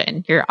in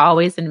motion. You're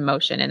always in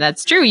motion. And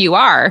that's true. You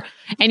are.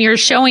 And you're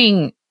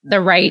showing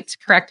the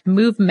correct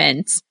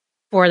movement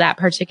for that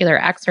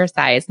particular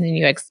exercise. And then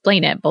you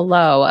explain it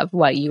below of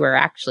what you are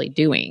actually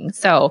doing.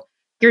 So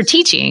you're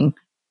teaching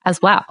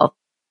as well.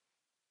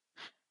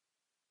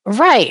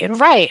 Right.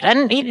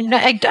 And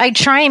I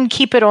try and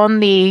keep it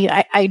on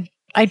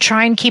I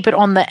try and keep it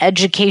on the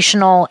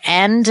educational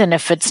end. And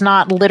if it's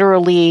not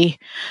literally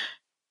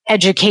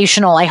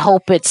educational, I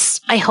hope it's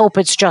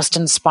just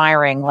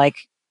inspiring,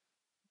 like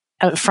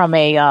from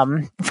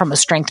a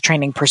strength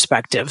training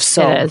perspective.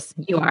 So it is.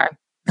 You are.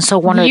 So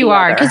one or you the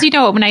are, other. because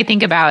when I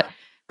think about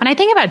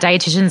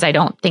dietitians, I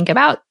don't think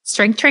about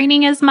strength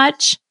training as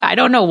much. I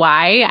don't know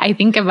why. I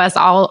think of us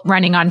all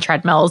running on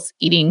treadmills,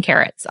 eating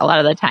carrots a lot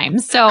of the time.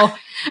 So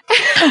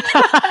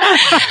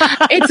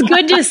it's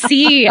good to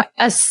see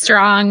a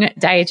strong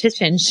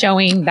dietitian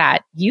showing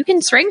that you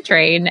can strength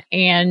train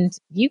and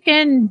you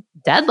can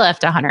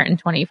deadlift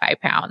 125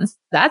 pounds.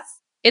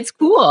 It's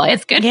cool.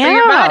 It's good for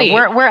your body.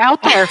 We're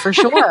out there for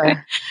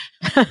sure.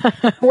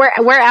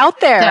 we're out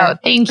there. So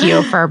thank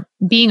you for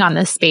being on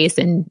this space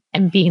and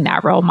being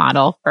that role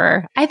model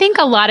for, I think,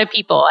 a lot of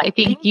people. I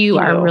think you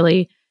are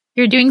really,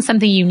 you're doing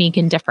something unique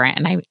and different.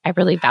 And I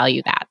really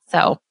value that.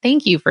 So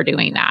thank you for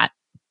doing that.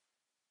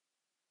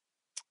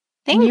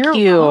 Thank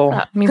you.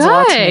 It means a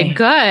lot to me.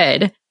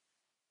 Good.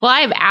 Well,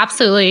 I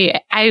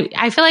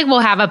feel like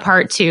we'll have a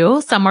part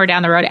 2 somewhere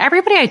down the road.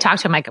 Everybody I talk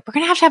to, I'm like, we're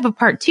going to have a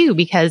part 2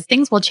 because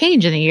things will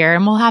change in a year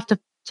and we'll have to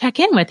check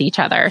in with each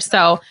other.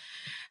 So,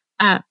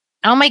 oh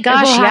my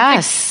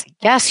gosh.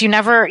 Yes. You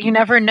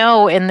never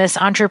know in this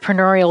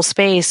entrepreneurial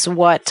space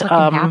what can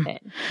happen.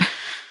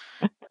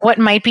 What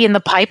might be in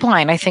the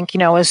pipeline. I think,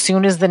 as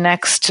soon as the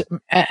next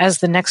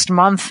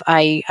month,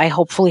 I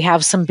hopefully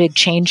have some big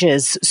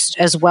changes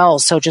as well.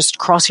 So just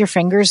cross your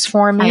fingers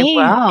for me.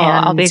 I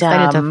will. I'll be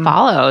excited to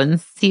follow and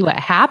see what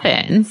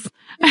happens.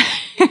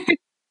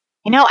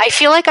 I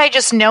feel like I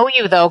just know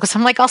you though, because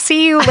I'm like, I'll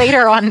see you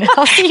later on.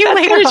 I'll see you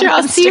later.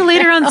 I'll see you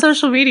later on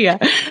social media.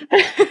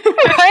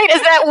 Right?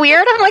 Is that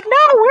weird? I'm like, no,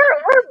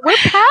 we're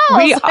pals.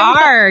 We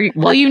are.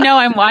 Well,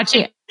 I'm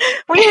watching.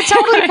 We are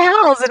totally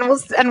pals,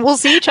 and we'll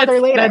see each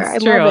other later.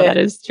 That's true. That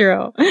is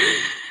true.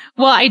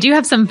 Well, I do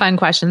have some fun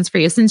questions for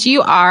you. Since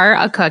you are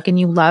a cook and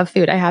you love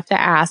food, I have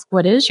to ask,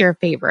 what is your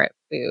favorite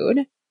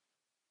food?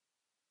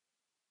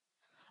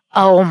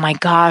 Oh my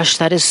gosh,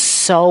 that is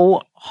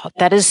so hard.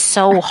 That is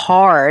so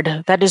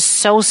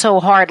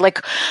hard.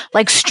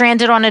 Like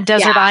stranded on a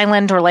desert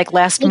island, or like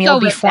last meal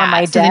before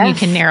my death. So then you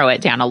can narrow it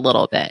down a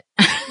little bit.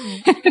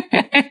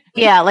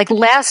 Yeah, like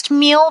last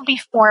meal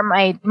before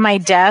my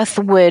death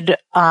would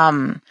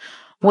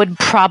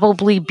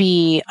probably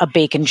be a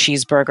bacon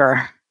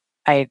cheeseburger.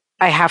 I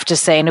have to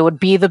say, and it would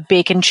be the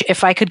bacon.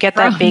 If I could get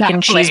that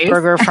bacon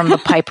cheeseburger from the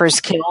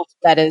Piper's Kilt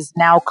that is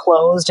now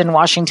closed in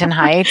Washington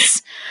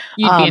Heights,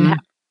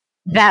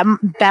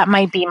 that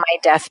might be my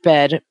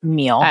deathbed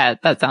meal.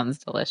 That sounds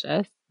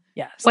delicious.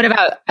 Yes. What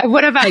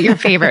about your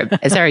favorite?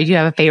 Do you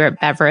have a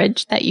favorite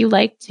beverage that you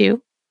like too?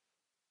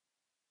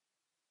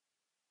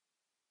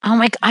 Oh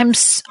my! I'm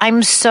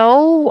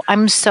so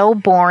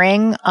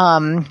boring.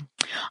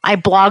 I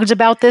blogged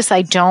about this.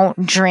 I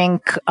don't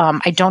drink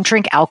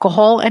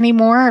alcohol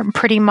anymore,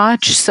 pretty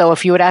much. So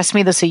if you had asked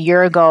me this a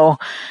year ago,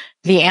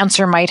 the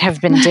answer might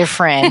have been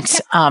different.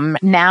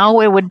 Now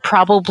it would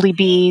probably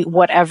be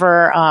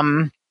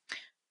whatever.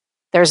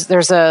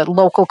 There's a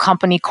local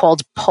company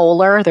called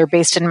Polar. They're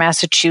based in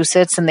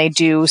Massachusetts, and they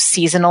do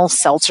seasonal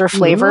seltzer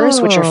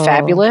flavors, which are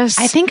fabulous.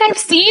 I think I've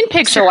seen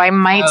pictures. So I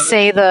might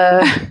say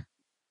the.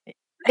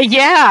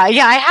 Yeah.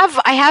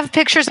 I have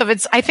pictures of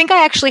it. I think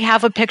I actually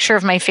have a picture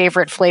of my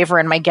favorite flavor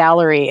in my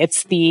gallery.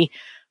 It's the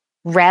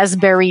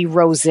raspberry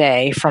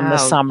rosé from the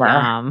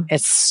summer.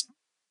 It's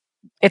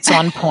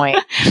on point.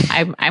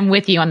 I'm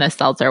with you on the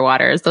seltzer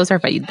waters. Those are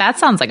fun. That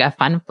sounds like a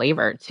fun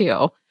flavor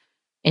too.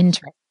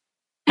 Interesting.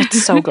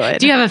 It's so good.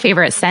 Do you have a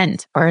favorite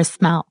scent or a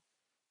smell?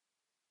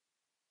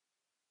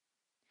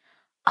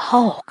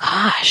 Oh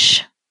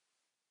gosh.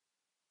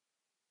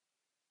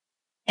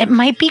 It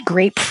might be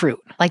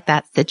grapefruit. Like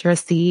that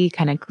citrusy,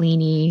 kind of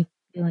cleany.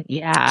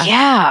 Yeah.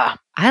 Yeah.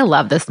 I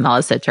love the smell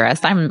of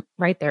citrus. I'm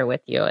right there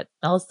with you. It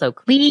smells so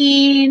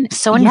clean.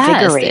 So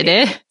invigorating.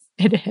 Yes,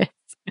 it is.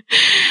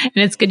 And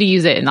it's good to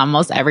use it in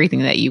almost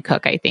everything that you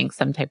cook, I think,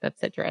 some type of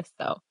citrus.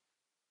 So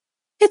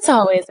it's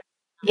always.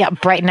 Yeah,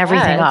 brighten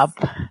everything up.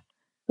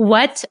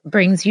 What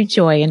brings you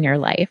joy in your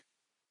life?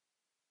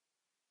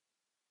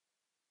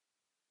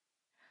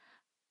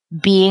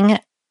 Being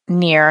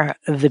near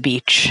the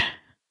beach.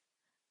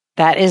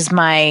 That is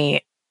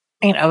my,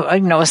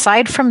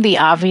 aside from the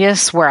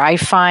obvious, where I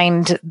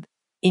find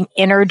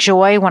inner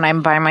joy when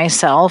I'm by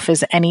myself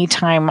is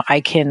anytime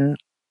I can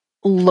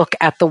look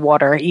at the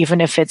water,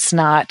 even if it's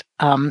not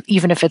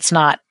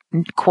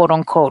quote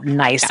unquote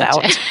nice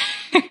out.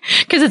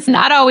 Because it's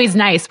not always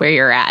nice where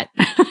you're at.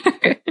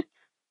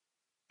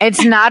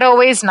 It's not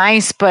always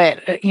nice,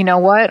 but you know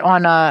what?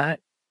 On a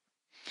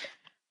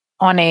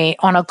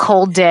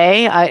cold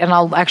day, and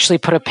I'll actually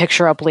put a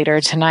picture up later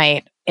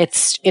tonight.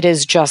 it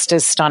is just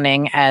as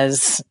stunning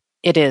as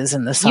it is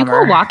in the summer.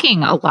 You go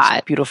walking a lot.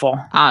 It's beautiful.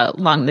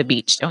 Along the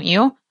beach, don't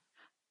you?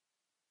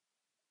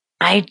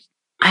 I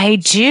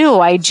do.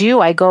 I do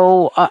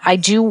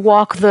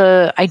walk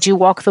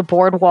the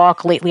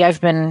boardwalk. Lately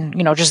I've been,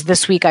 just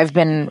this week I've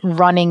been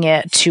running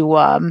it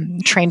to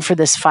train for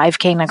this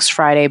 5K next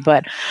Friday,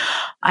 but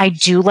I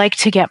do like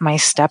to get my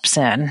steps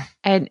in.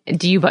 And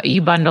do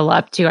you bundle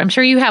up too? I'm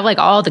sure you have like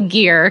all the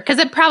gear, cuz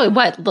it probably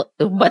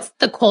what's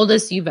the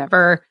coldest you've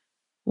ever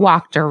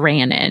walked or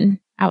ran in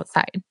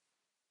outside?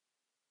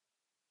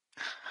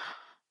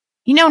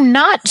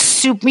 Not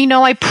super,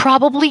 I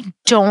probably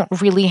don't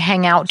really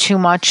hang out too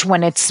much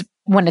when it's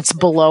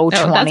below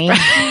 20.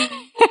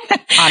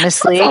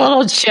 Honestly, that's a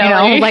little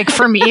chilly. Like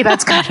for me,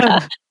 that's kind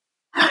of,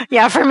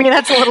 yeah, for me,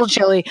 that's a little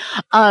chilly.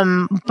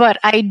 But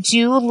I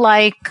do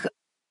like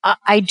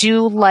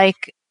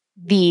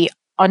the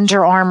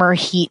Under Armour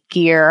heat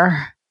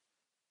gear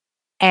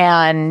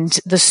and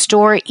the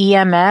store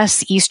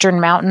EMS,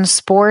 Eastern Mountain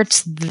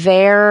Sports,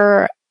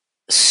 their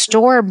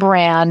store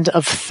brand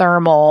of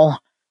thermal.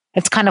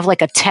 It's kind of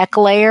like a tech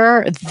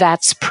layer.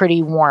 That's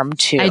pretty warm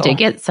too. I did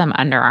get some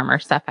Under Armour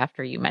stuff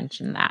after you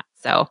mentioned that.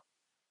 So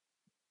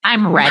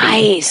I'm ready.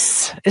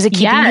 Nice. Is it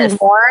keeping you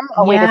warm?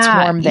 Oh, wait, it's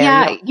warm there.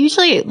 Yeah.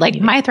 Usually, like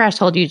my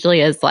threshold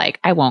usually is like,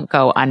 I won't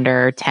go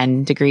under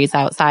 10 degrees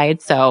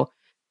outside. So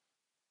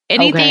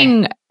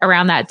anything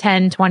around that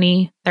 10,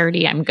 20,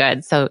 30, I'm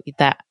good. So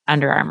that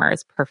Under Armour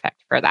is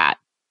perfect for that.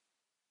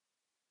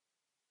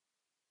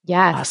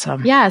 Yes.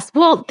 Awesome. Yes.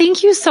 Well,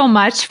 thank you so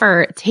much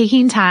for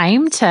taking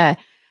time to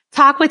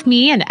talk with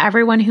me and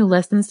everyone who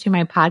listens to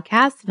my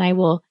podcast. And I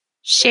will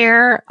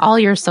share all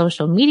your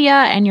social media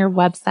and your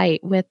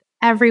website with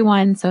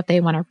everyone. So if they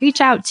want to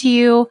reach out to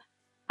you,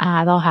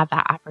 they'll have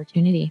that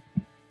opportunity.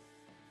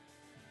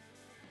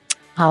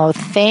 Oh,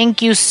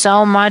 thank you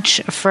so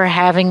much for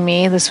having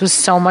me. This was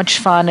so much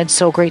fun. It's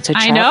so great to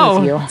chat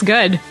with you. It's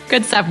good.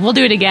 Good stuff. We'll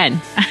do it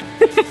again.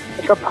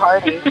 Like a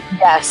party.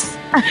 Yes.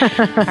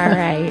 All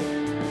right.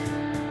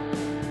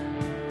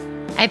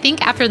 I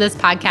think after this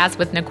podcast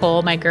with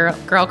Nicole, my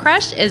girl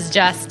crush is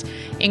just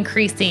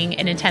increasing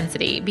in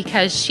intensity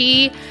because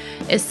she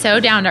is so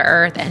down to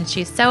earth and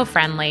she's so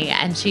friendly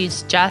and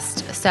she's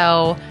just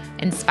so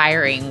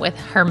inspiring with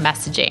her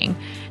messaging.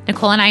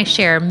 Nicole and I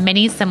share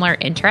many similar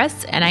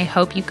interests, and I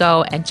hope you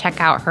go and check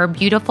out her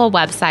beautiful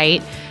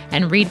website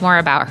and read more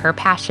about her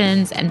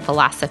passions and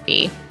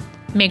philosophy.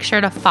 Make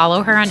sure to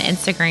follow her on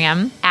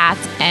Instagram at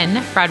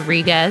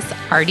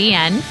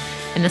nrodriguezrdn,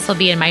 and this will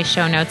be in my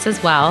show notes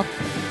as well,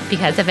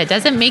 because if it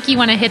doesn't make you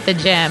want to hit the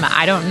gym,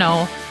 I don't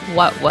know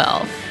what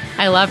will.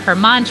 I love her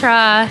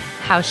mantra,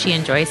 how she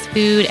enjoys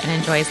food and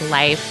enjoys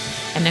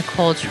life, and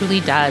Nicole truly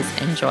does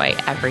enjoy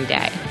every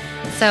day.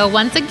 So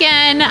once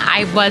again,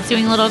 I was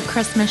doing a little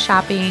Christmas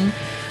shopping.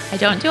 I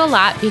don't do a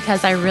lot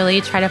because I really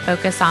try to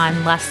focus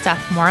on less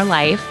stuff, more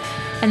life.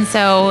 And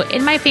so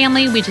in my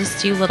family, we just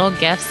do little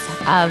gifts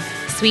of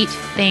sweet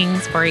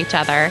things for each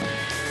other.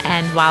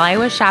 And while I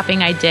was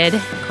shopping, I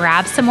did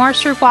grab some more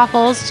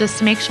stroopwafels just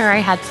to make sure I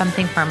had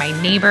something for my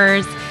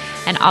neighbors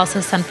and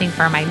also something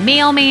for my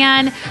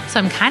mailman.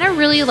 So I'm kind of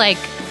really like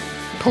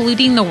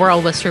polluting the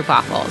world with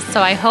stroopwafels.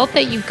 So I hope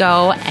that you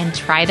go and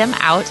try them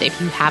out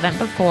if you haven't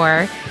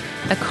before.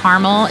 The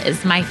caramel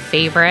is my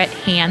favorite,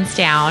 hands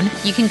down.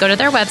 You can go to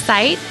their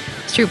website,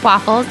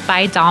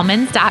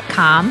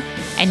 stroopwafelsbydalmans.com,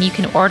 and you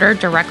can order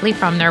directly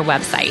from their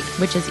website,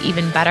 which is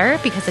even better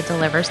because it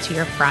delivers to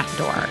your front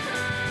door.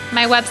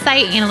 My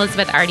website,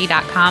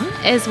 AnnElizabethRD.com,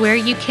 is where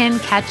you can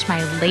catch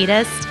my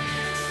latest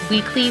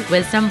weekly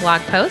wisdom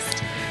blog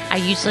post. I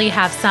usually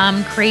have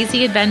some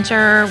crazy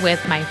adventure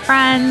with my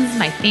friends,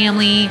 my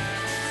family,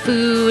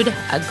 food,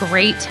 a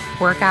great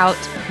workout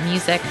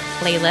music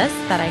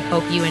playlist that I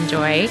hope you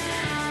enjoy.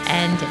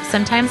 And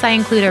sometimes I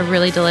include a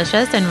really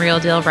delicious and real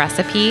deal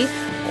recipe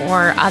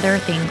or other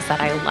things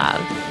that I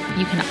love.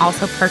 You can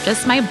also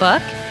purchase my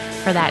book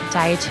for that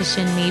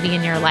dietitian maybe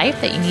in your life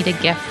that you need a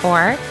gift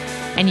for.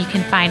 And you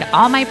can find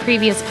all my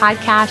previous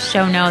podcasts,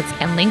 show notes,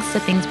 and links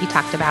to things we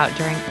talked about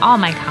during all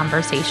my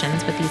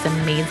conversations with these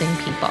amazing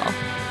people.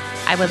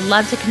 I would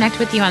love to connect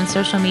with you on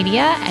social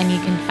media, and you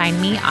can find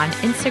me on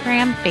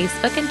Instagram,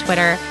 Facebook, and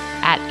Twitter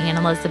at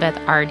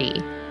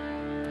AnnElizabethRD.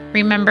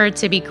 Remember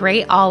to be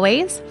great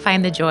always,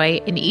 find the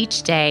joy in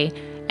each day,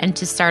 and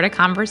to start a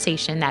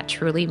conversation that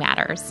truly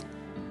matters.